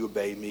how you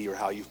obey me or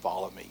how you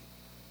follow me.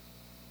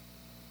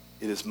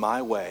 It is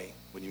my way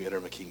when you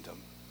enter my kingdom.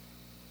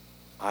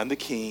 I'm the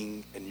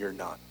king and you're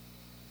not.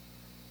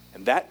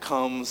 And that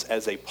comes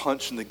as a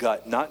punch in the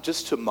gut, not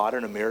just to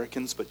modern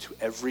Americans, but to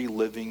every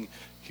living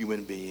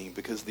human being,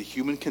 because the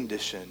human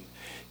condition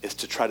is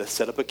to try to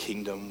set up a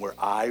kingdom where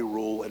I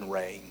rule and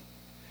reign.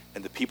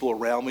 And the people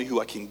around me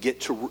who I can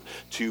get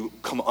to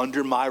come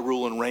under my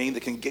rule and reign,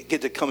 that can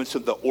get to come into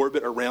the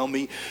orbit around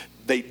me,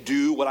 they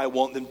do what I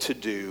want them to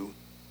do,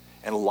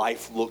 and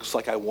life looks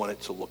like I want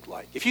it to look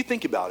like. If you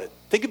think about it,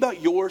 think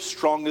about your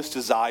strongest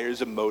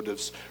desires and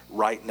motives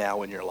right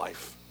now in your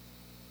life.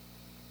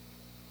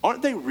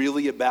 Aren't they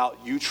really about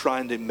you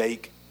trying to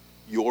make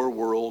your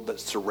world that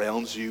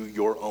surrounds you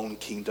your own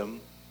kingdom?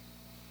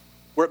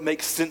 Where it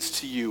makes sense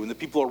to you and the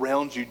people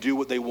around you do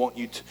what they want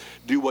you to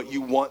do, what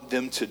you want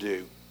them to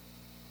do.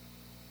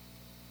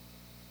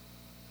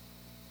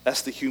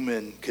 That's the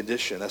human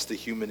condition. That's the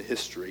human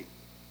history.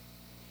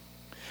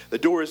 The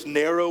door is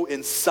narrow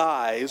in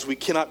size. We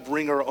cannot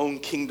bring our own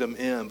kingdom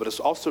in, but it's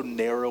also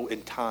narrow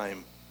in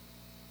time.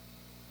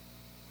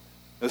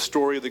 In the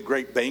story of the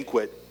great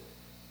banquet,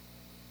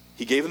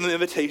 he gave them the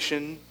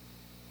invitation.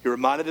 He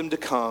reminded them to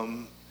come.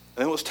 And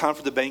then when it was time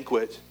for the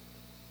banquet,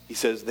 he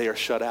says they are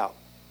shut out.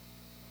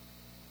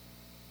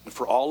 And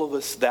for all of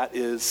us, that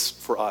is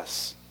for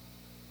us.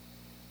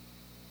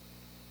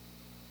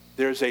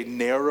 There's a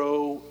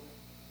narrow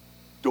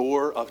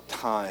door of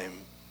time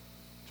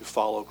to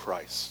follow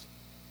Christ.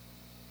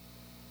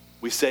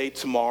 We say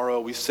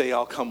tomorrow, we say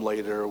I'll come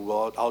later,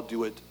 well, I'll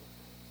do it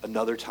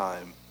another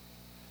time.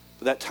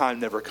 But that time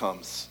never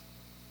comes.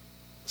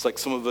 It's like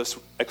some of us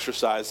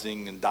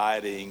exercising and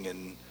dieting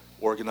and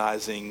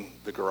organizing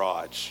the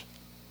garage.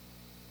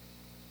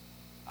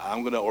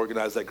 I'm going to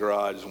organize that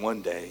garage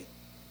one day,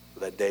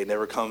 but that day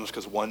never comes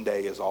because one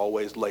day is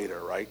always later,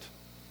 right?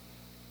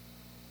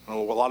 A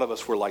lot of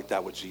us were like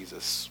that with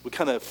Jesus. We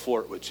kind of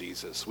flirt with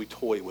Jesus. We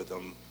toy with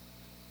him.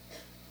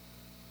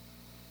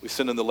 We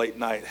send him the late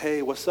night,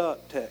 hey, what's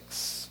up,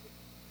 text.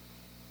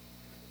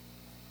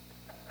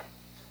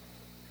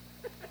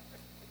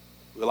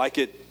 We like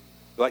it.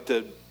 We like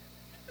to,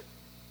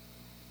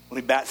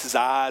 when he bats his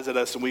eyes at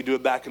us and we do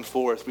it back and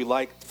forth, we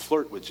like to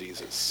flirt with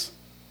Jesus.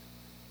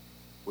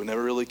 We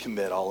never really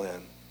commit all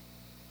in.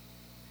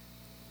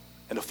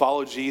 And to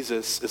follow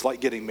Jesus is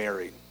like getting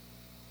married.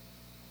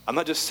 I'm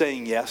not just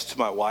saying yes to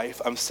my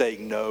wife. I'm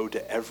saying no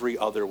to every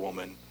other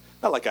woman.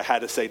 Not like I had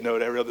to say no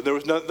to every other. There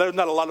was not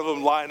a lot of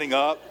them lining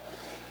up.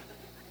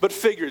 But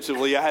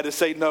figuratively, I had to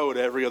say no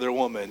to every other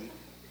woman.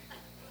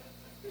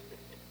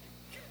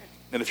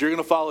 And if you're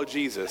going to follow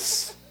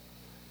Jesus,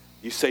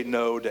 you say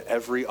no to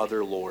every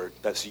other Lord.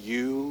 That's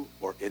you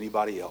or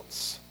anybody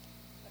else.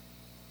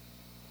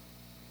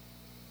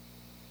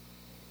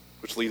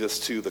 Which leads us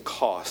to the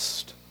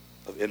cost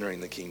of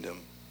entering the kingdom.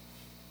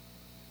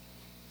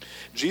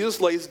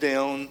 Jesus lays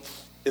down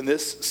in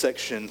this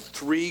section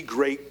 3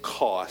 great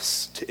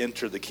costs to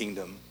enter the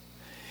kingdom.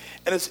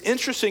 And it's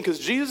interesting because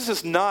Jesus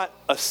is not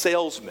a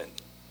salesman.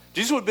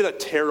 Jesus would have been a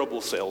terrible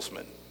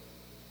salesman.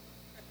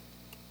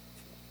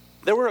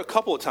 There were a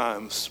couple of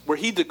times where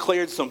he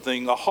declared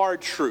something, a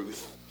hard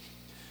truth,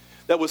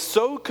 that was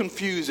so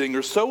confusing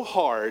or so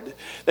hard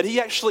that he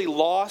actually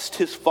lost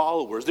his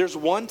followers. There's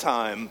one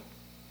time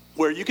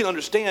where you can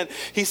understand,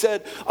 he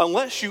said,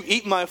 unless you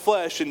eat my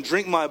flesh and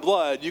drink my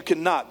blood, you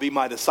cannot be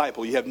my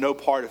disciple. You have no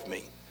part of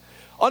me.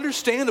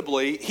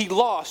 Understandably, he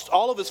lost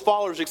all of his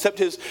followers except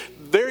his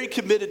very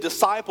committed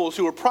disciples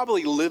who were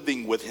probably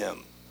living with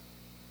him.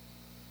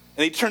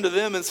 And he turned to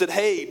them and said,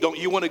 hey, don't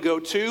you want to go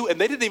too?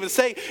 And they didn't even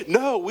say,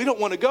 no, we don't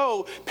want to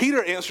go.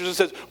 Peter answers and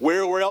says,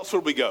 where else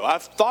would we go?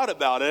 I've thought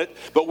about it,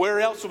 but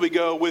where else would we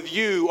go? With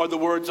you are the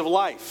words of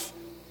life.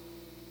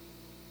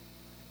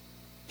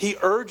 He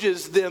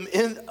urges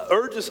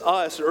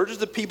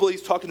the people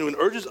he's talking to, and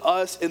urges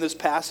us in this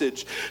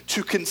passage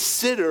to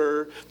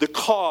consider the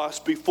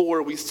cost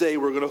before we say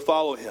we're going to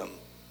follow him.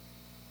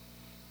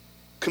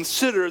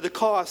 Consider the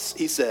costs,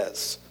 he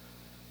says.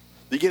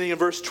 Beginning in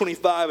verse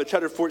 25 of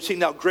chapter 14,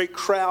 now great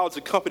crowds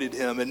accompanied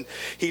him, and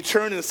he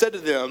turned and said to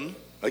them,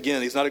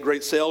 again, he's not a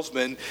great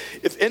salesman,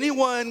 if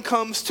anyone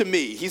comes to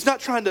me, he's not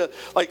trying to,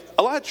 like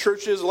a lot of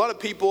churches, a lot of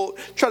people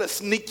try to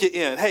sneak you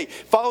in. Hey,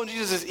 following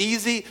Jesus is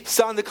easy,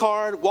 sign the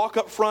card, walk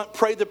up front,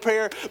 pray the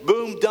prayer,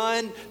 boom,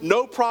 done,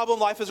 no problem,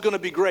 life is going to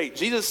be great.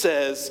 Jesus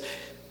says,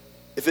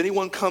 if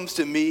anyone comes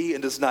to me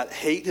and does not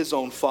hate his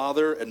own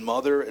father and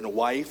mother and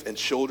wife and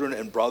children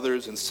and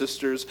brothers and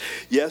sisters,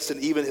 yes,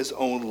 and even his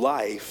own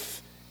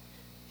life,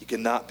 he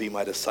cannot be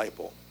my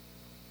disciple.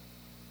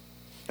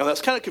 Now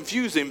that's kind of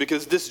confusing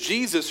because this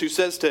Jesus who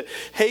says to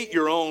hate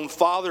your own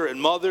father and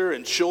mother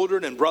and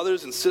children and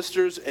brothers and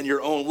sisters and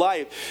your own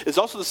life is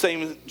also the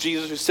same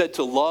Jesus who said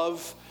to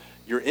love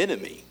your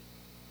enemy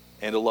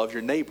and to love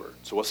your neighbor.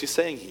 So what's he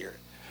saying here?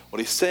 What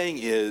he's saying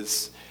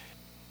is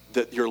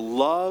that your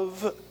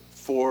love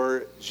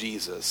for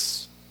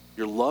Jesus,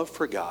 your love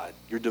for God,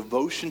 your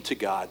devotion to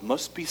God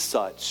must be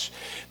such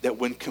that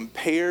when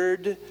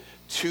compared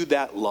to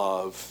that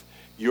love,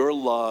 your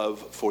love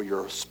for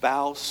your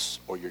spouse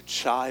or your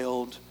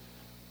child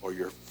or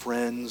your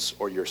friends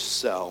or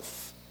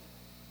yourself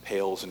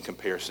pales in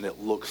comparison.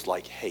 It looks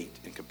like hate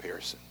in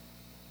comparison.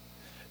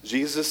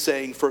 Jesus is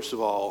saying, first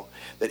of all,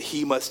 that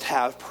he must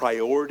have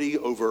priority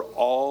over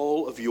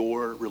all of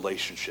your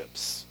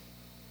relationships.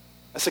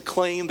 That's a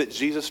claim that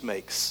Jesus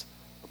makes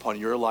upon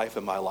your life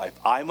and my life.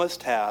 I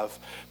must have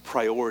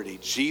priority.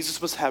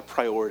 Jesus must have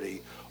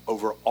priority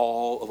over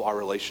all of our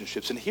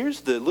relationships. And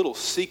here's the little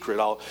secret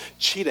I'll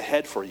cheat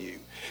ahead for you,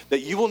 that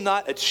you will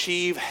not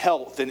achieve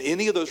health in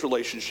any of those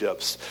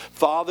relationships.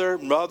 Father,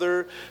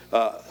 mother,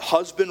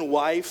 husband,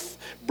 wife,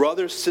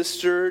 brother,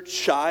 sister,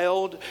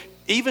 child,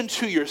 even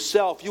to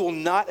yourself, you will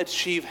not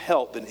achieve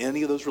health in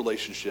any of those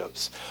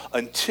relationships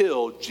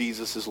until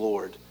Jesus is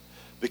Lord.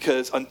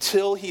 Because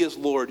until he is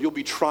Lord, you'll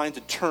be trying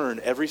to turn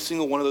every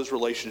single one of those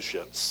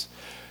relationships,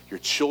 your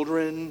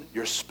children,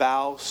 your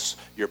spouse,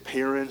 your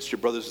parents, your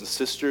brothers and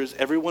sisters,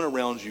 everyone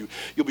around you,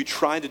 you'll be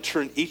trying to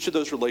turn each of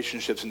those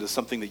relationships into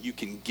something that you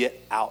can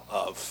get out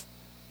of.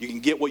 You can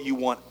get what you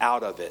want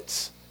out of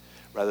it,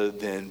 rather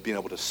than being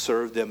able to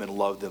serve them and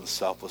love them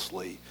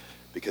selflessly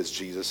because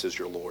Jesus is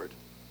your Lord.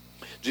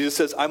 Jesus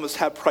says, I must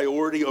have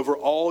priority over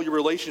all your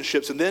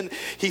relationships. And then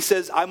he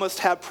says, I must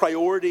have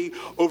priority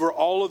over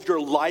all of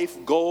your life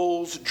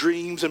goals,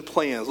 dreams, and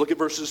plans. Look at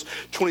verses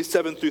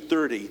 27 through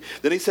 30.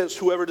 Then he says,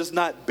 whoever does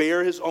not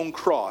bear his own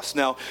cross.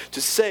 Now,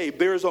 to say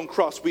bear his own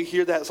cross, we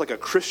hear that as like a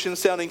Christian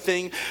sounding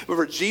thing. But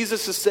for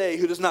Jesus to say,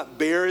 who does not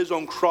bear his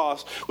own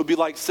cross, would be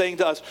like saying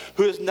to us,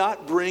 who does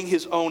not bring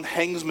his own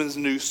hangsman's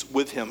noose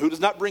with him, who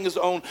does not bring his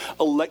own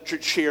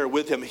electric chair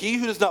with him. He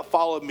who does not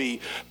follow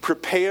me,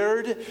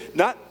 prepared,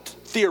 not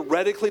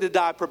theoretically to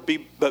die,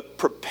 but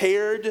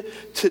prepared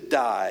to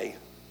die,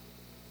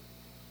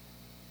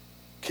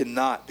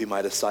 cannot be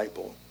my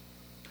disciple.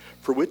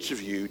 For which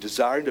of you,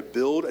 desiring to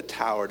build a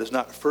tower, does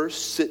not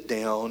first sit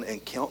down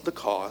and count the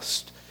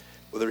cost,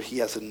 whether he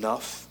has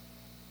enough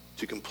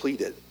to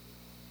complete it?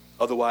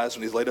 Otherwise,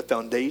 when he's laid a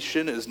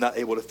foundation and is not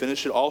able to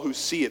finish it, all who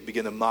see it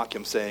begin to mock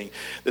him, saying,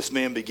 this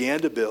man began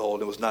to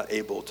build and was not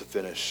able to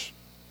finish.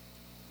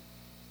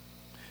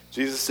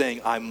 Jesus is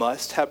saying, I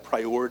must have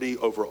priority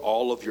over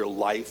all of your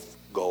life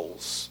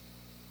goals,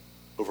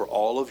 over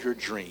all of your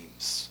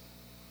dreams,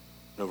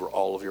 and over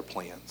all of your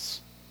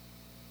plans.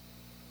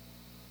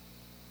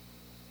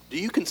 Do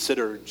you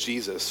consider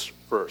Jesus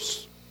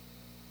first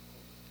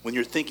when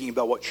you're thinking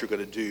about what you're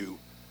going to do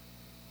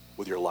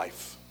with your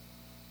life?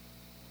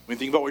 When you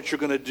think about what you're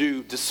going to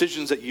do,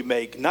 decisions that you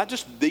make, not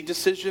just big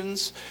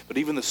decisions, but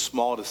even the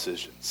small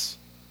decisions.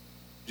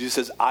 Jesus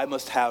says, I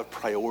must have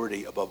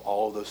priority above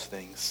all of those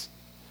things.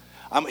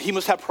 He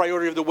must have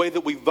priority over the way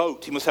that we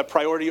vote. He must have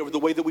priority over the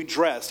way that we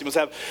dress. He must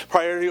have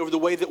priority over the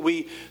way that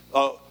we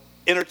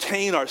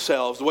entertain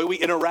ourselves, the way we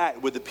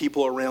interact with the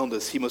people around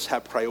us. He must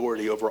have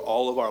priority over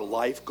all of our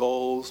life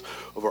goals,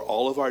 over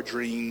all of our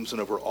dreams,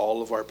 and over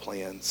all of our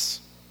plans.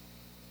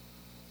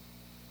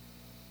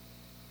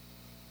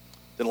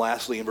 Then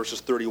lastly, in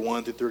verses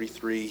 31 through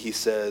 33, he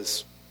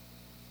says,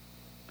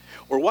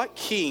 or what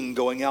king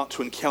going out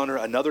to encounter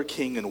another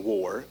king in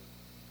war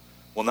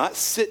will not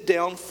sit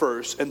down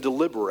first and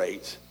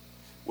deliberate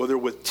whether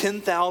with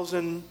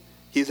 10,000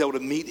 he is able to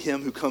meet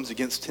him who comes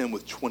against him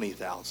with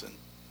 20,000.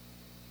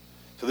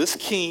 So this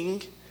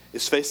king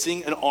is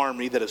facing an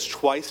army that is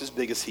twice as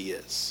big as he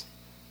is.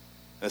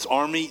 And this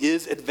army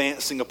is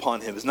advancing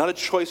upon him. It's not a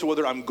choice of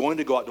whether I'm going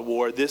to go out to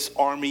war. This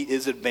army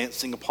is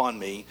advancing upon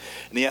me.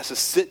 And he has to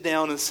sit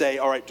down and say,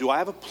 all right, do I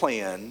have a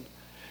plan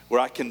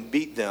where I can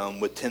beat them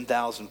with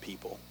 10,000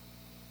 people?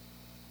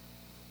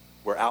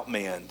 We're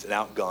outmanned and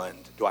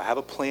outgunned. Do I have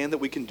a plan that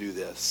we can do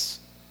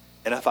this?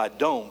 And if I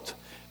don't,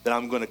 then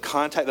I'm going to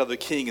contact the other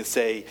king and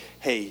say,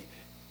 hey,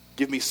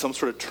 give me some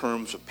sort of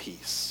terms of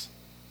peace.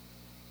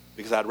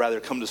 Because I'd rather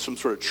come to some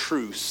sort of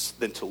truce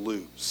than to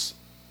lose.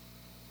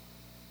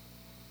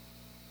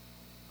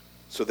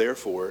 So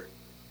therefore,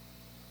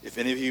 if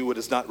any of you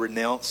does not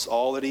renounce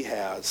all that he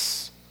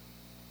has,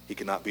 he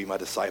cannot be my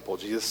disciple.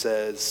 Jesus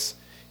says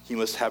he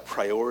must have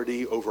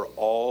priority over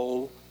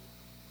all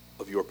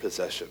of your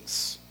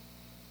possessions.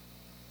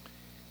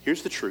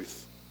 Here's the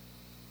truth.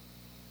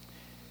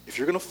 If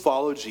you're going to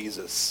follow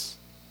Jesus,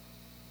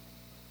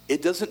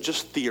 it doesn't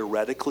just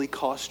theoretically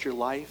cost your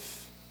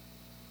life.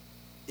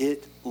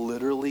 It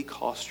literally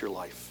costs your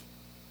life.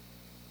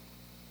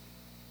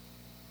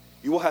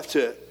 You will have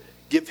to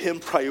give him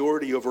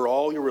priority over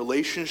all your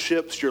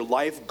relationships, your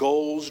life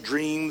goals,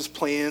 dreams,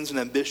 plans, and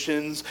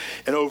ambitions,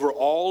 and over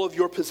all of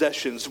your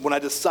possessions. When I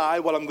decide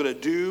what I'm going to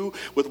do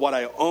with what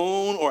I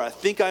own, or I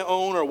think I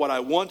own, or what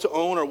I want to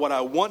own, or what I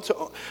want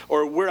to,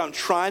 or where I'm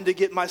trying to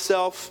get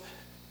myself,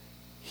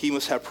 he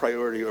must have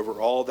priority over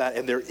all that.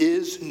 And there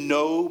is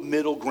no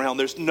middle ground.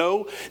 There's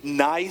no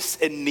nice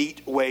and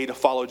neat way to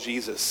follow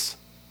Jesus.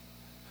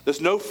 There's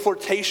no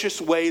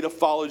flirtatious way to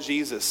follow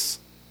Jesus.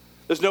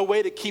 There's no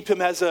way to keep him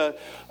as a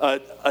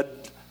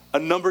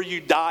number you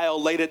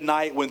dial late at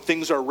night when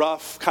things are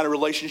rough kind of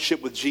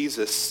relationship with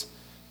Jesus.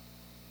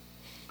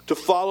 To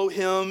follow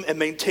him and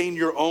maintain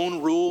your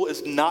own rule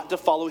is not to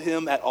follow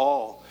him at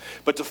all.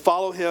 But to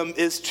follow him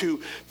is to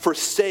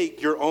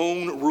forsake your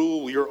own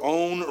rule, your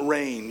own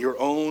reign,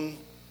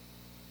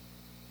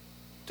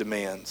 to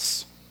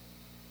demands.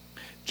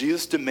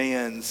 Jesus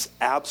demands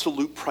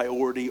absolute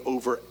priority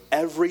over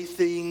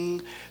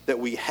everything that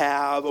we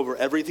have, over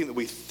everything that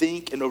we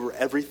think, and over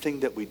everything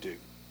that we do.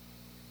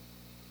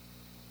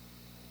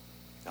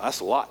 Now, that's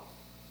a lot.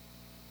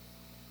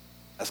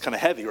 That's kind of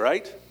heavy,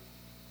 right?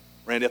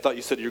 Randy, I thought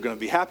you said you were going to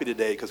be happy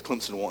today because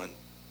Clemson won.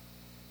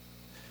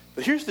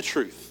 But here's the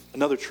truth,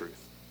 another truth.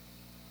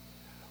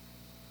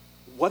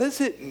 What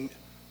does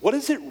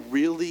it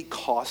really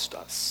cost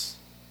us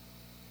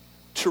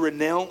to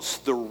renounce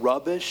the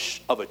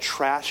rubbish of a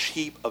trash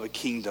heap of a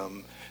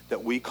kingdom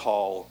that we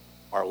call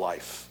our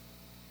life?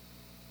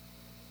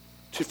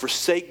 To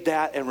forsake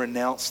that and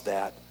renounce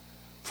that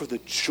for the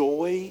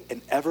joy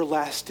and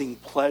everlasting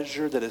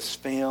pleasure that is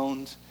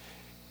found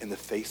in the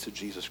face of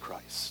Jesus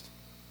Christ.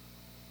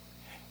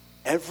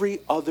 Every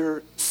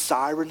other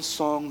siren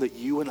song that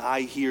you and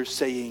I hear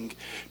saying,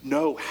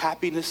 no,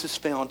 happiness is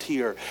found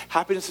here.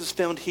 Happiness is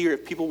found here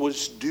if people will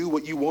just do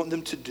what you want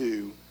them to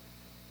do,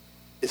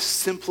 is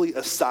simply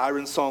a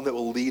siren song that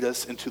will lead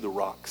us into the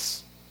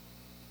rocks.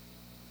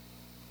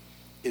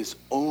 It is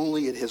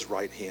only at his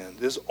right hand.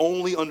 It is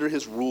only under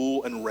his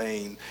rule and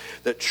reign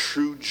that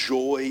true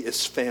joy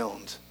is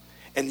found.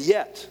 And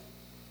yet,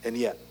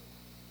 the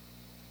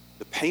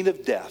pain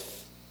of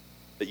death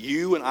that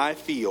you and I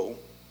feel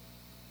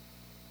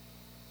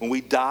when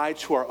we die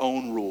to our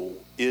own rule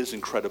is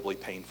incredibly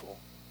painful.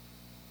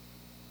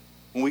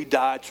 When we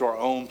die to our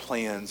own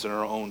plans and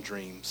our own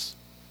dreams.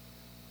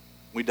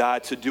 We die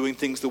to doing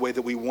things the way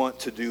that we want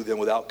to do them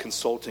without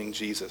consulting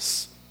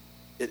Jesus.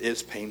 It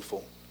is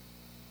painful.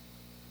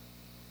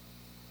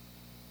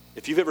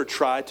 If you've ever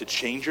tried to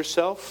change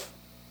yourself,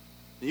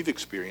 you've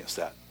experienced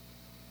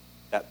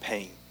that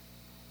pain.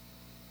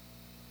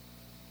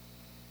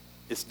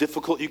 It's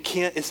difficult.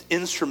 It's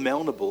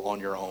insurmountable on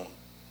your own.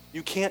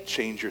 You can't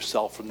change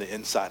yourself from the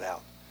inside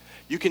out.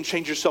 You can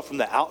change yourself from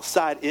the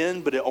outside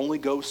in, but it only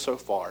goes so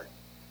far.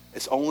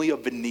 It's only a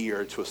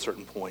veneer to a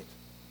certain point.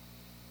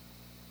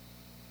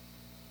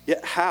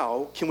 Yet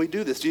how can we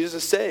do this?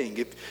 Jesus is saying,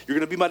 if you're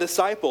going to be my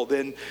disciple,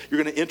 then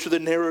you're going to enter the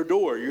narrow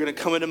door. You're going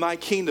to come into my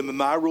kingdom and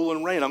my rule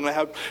and reign. I'm going to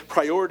have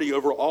priority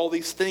over all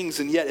these things.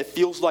 And yet it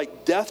feels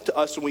like death to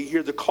us when we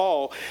hear the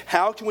call.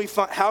 How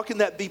can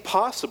that be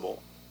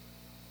possible?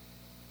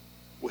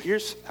 Well,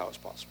 here's how it's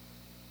possible.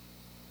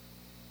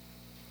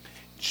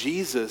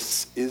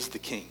 Jesus is the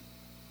king.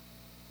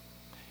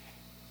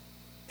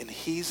 And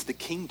he's the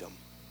kingdom.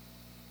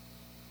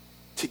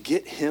 To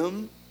get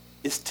him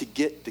is to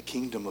get the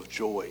kingdom of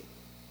joy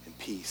and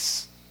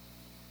peace.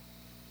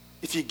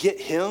 If you get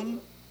him,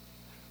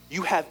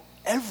 you have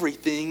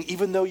everything,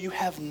 even though you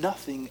have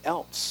nothing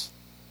else.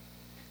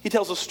 He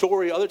tells a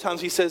story. Other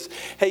times he says,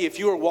 hey, if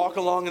you were walking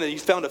along and you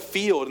found a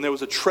field and there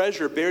was a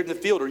treasure buried in the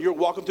field, or you're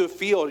walking through a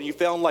field and you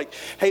found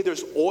hey,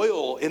 there's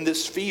oil in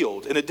this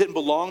field and it didn't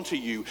belong to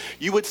you,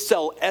 you would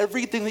sell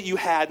everything that you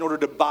had in order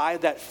to buy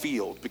that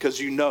field because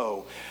you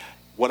know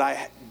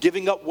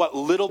giving up what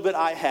little bit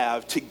I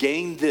have to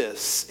gain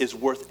this is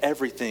worth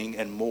everything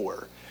and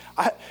more.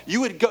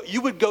 You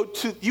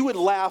would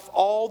laugh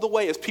all the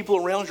way as people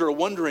around you are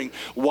wondering,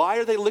 why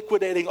are they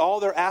liquidating all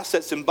their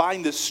assets and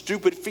buying this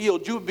stupid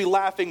field? You would be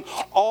laughing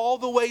all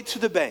the way to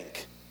the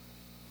bank.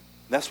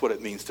 And that's what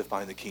it means to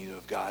find the kingdom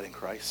of God in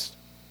Christ.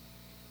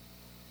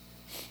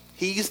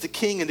 He's the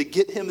king, and to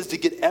get him is to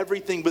get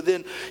everything. But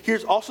then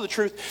here's also the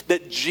truth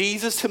that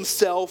Jesus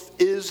himself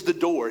is the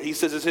door. He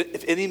says,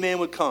 if any man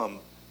would come,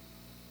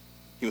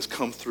 he must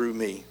come through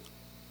me.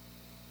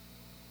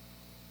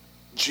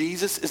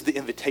 Jesus is the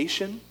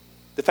invitation.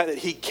 The fact that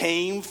he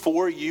came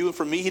for you and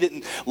for me, he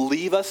didn't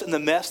leave us in the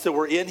mess that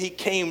we're in. He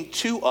came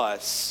to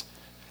us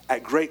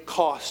at great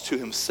cost to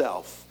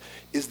himself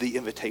is the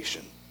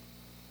invitation.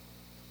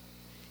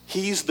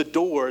 He's the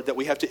door that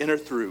we have to enter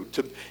through.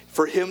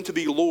 For him to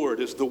be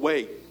Lord is the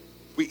way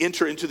we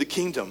enter into the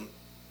kingdom.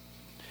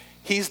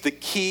 He's the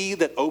key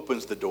that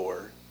opens the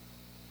door.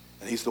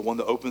 And he's the one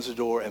that opens the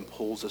door and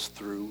pulls us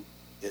through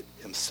it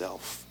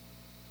himself.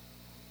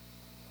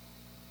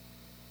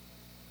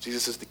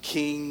 Jesus is the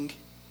king.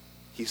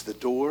 He's the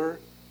door.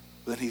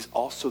 But then he's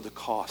also the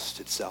cost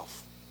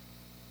itself.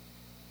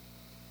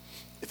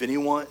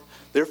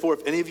 Therefore,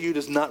 if any of you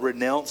does not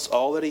renounce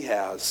all that he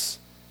has,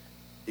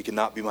 he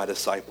cannot be my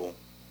disciple.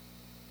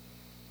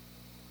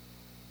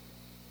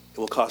 It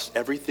will cost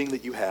everything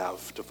that you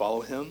have to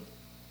follow him,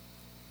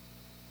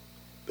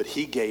 but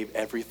he gave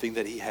everything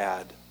that he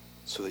had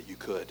so that you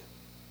could.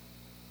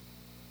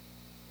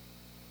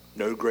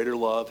 No greater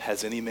love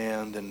has any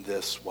man than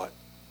this,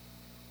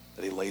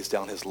 that he lays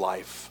down his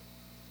life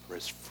for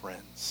his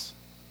friends.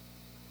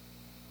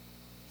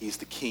 He's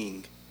the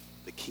king,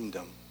 the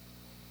kingdom.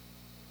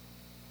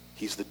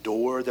 He's the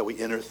door that we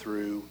enter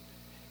through,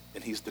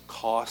 and he's the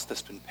cost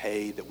that's been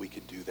paid that we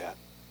could do that.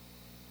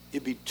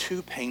 It'd be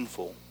too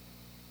painful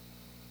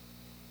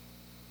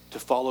to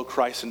follow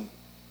Christ and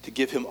to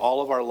give him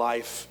all of our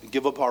life, and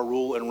give up our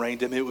rule and reign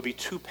to him. It would be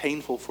too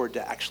painful for it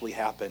to actually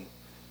happen.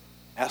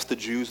 Ask the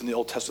Jews in the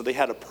Old Testament. They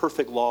had a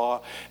perfect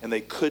law, and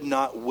they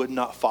would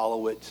not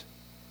follow it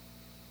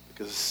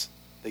because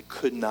they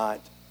could not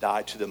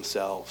die to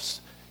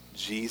themselves.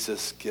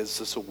 Jesus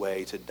gives us a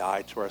way to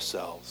die to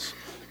ourselves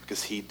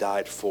because he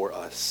died for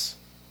us.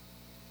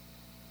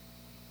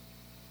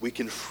 We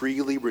can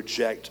freely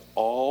reject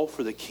all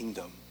for the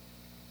kingdom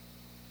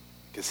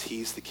because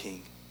he's the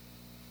king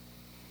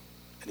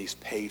and he's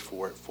paid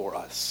for it for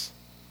us.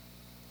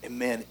 And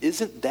man,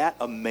 isn't that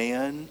a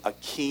man, a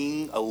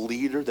king, a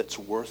leader that's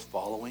worth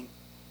following?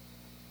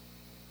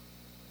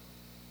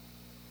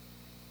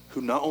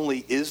 Who not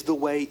only is the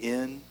way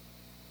in,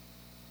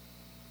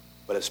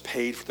 but has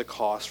paid for the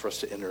cost for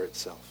us to enter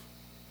itself.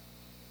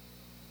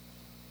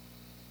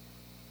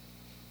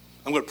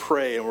 I'm going to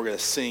pray and we're going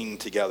to sing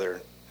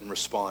together in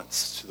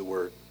response to the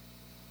word.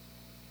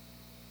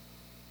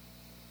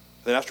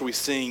 Then after we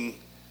sing,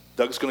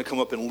 Doug's going to come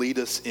up and lead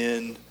us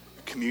in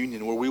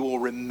communion where we will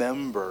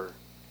remember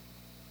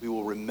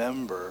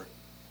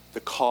the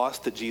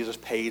cost that Jesus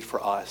paid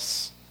for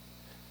us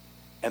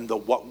and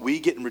what we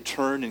get in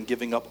return in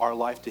giving up our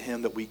life to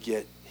him, that we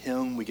get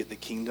him, we get the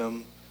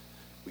kingdom,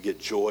 we get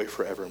joy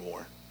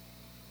forevermore.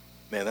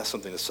 Man, that's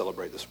something to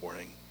celebrate this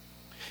morning.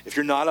 If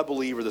you're not a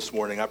believer this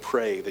morning, I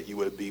pray that you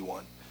would be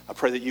one. I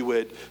pray that you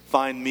would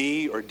find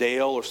me or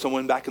Dale or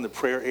someone back in the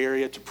prayer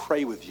area to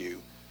pray with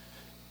you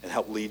and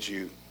help lead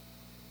you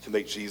to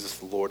make Jesus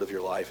the Lord of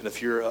your life. And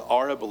if you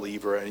are a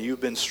believer and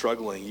you've been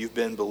struggling, you've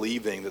been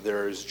believing that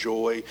there is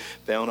joy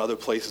found other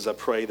places, I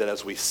pray that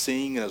as we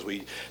sing and as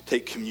we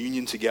take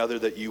communion together,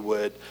 that you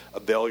would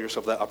avail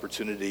yourself of that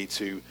opportunity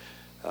to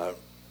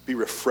be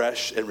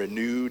refreshed and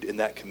renewed in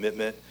that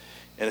commitment.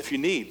 And if you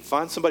need,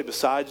 find somebody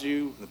beside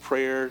you in the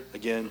prayer.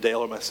 Again,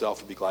 Dale or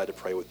myself would be glad to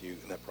pray with you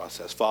in that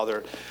process.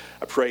 Father,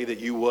 I pray that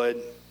you would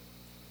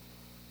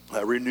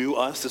renew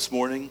us this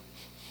morning.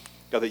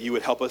 God, that you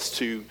would help us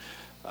to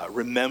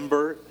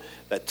remember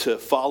that to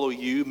follow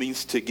you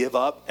means to give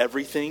up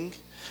everything,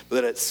 but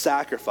that it's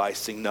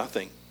sacrificing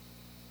nothing.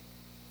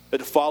 That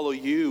to follow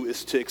you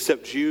is to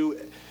accept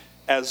you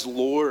as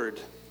Lord,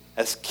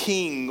 as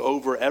King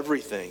over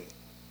everything,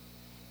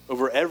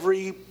 over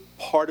every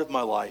part of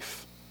my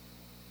life.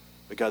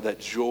 But God, that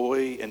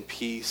joy and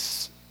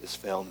peace is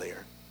found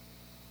there.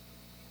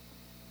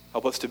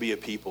 Help us to be a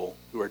people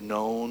who are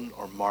known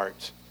or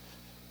marked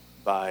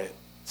by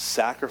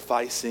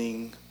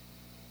sacrificing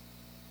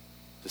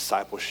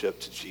discipleship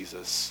to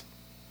Jesus,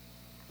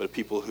 but a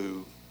people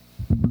who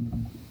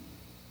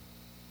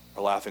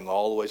are laughing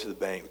all the way to the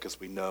bank because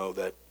we know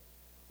that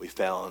we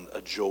found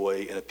a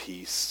joy and a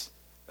peace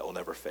that will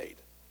never fade.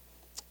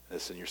 And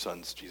it's in your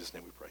Son's Jesus'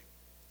 name we pray.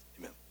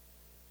 Amen.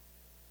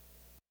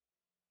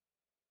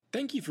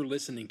 Thank you for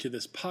listening to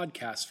this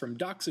podcast from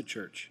Doxa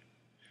Church.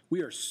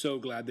 We are so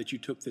glad that you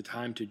took the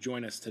time to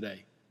join us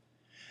today.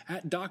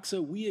 At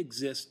Doxa, we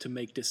exist to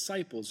make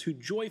disciples who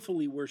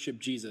joyfully worship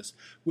Jesus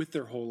with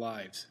their whole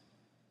lives.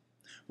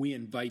 We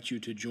invite you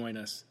to join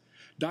us.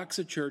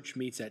 Doxa Church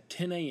meets at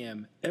 10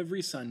 a.m.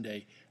 every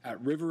Sunday at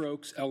River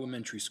Oaks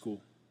Elementary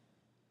School.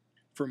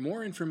 For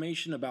more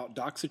information about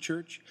Doxa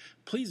Church,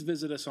 please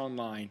visit us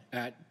online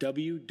at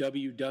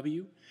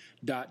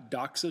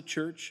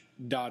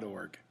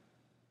www.doxachurch.org.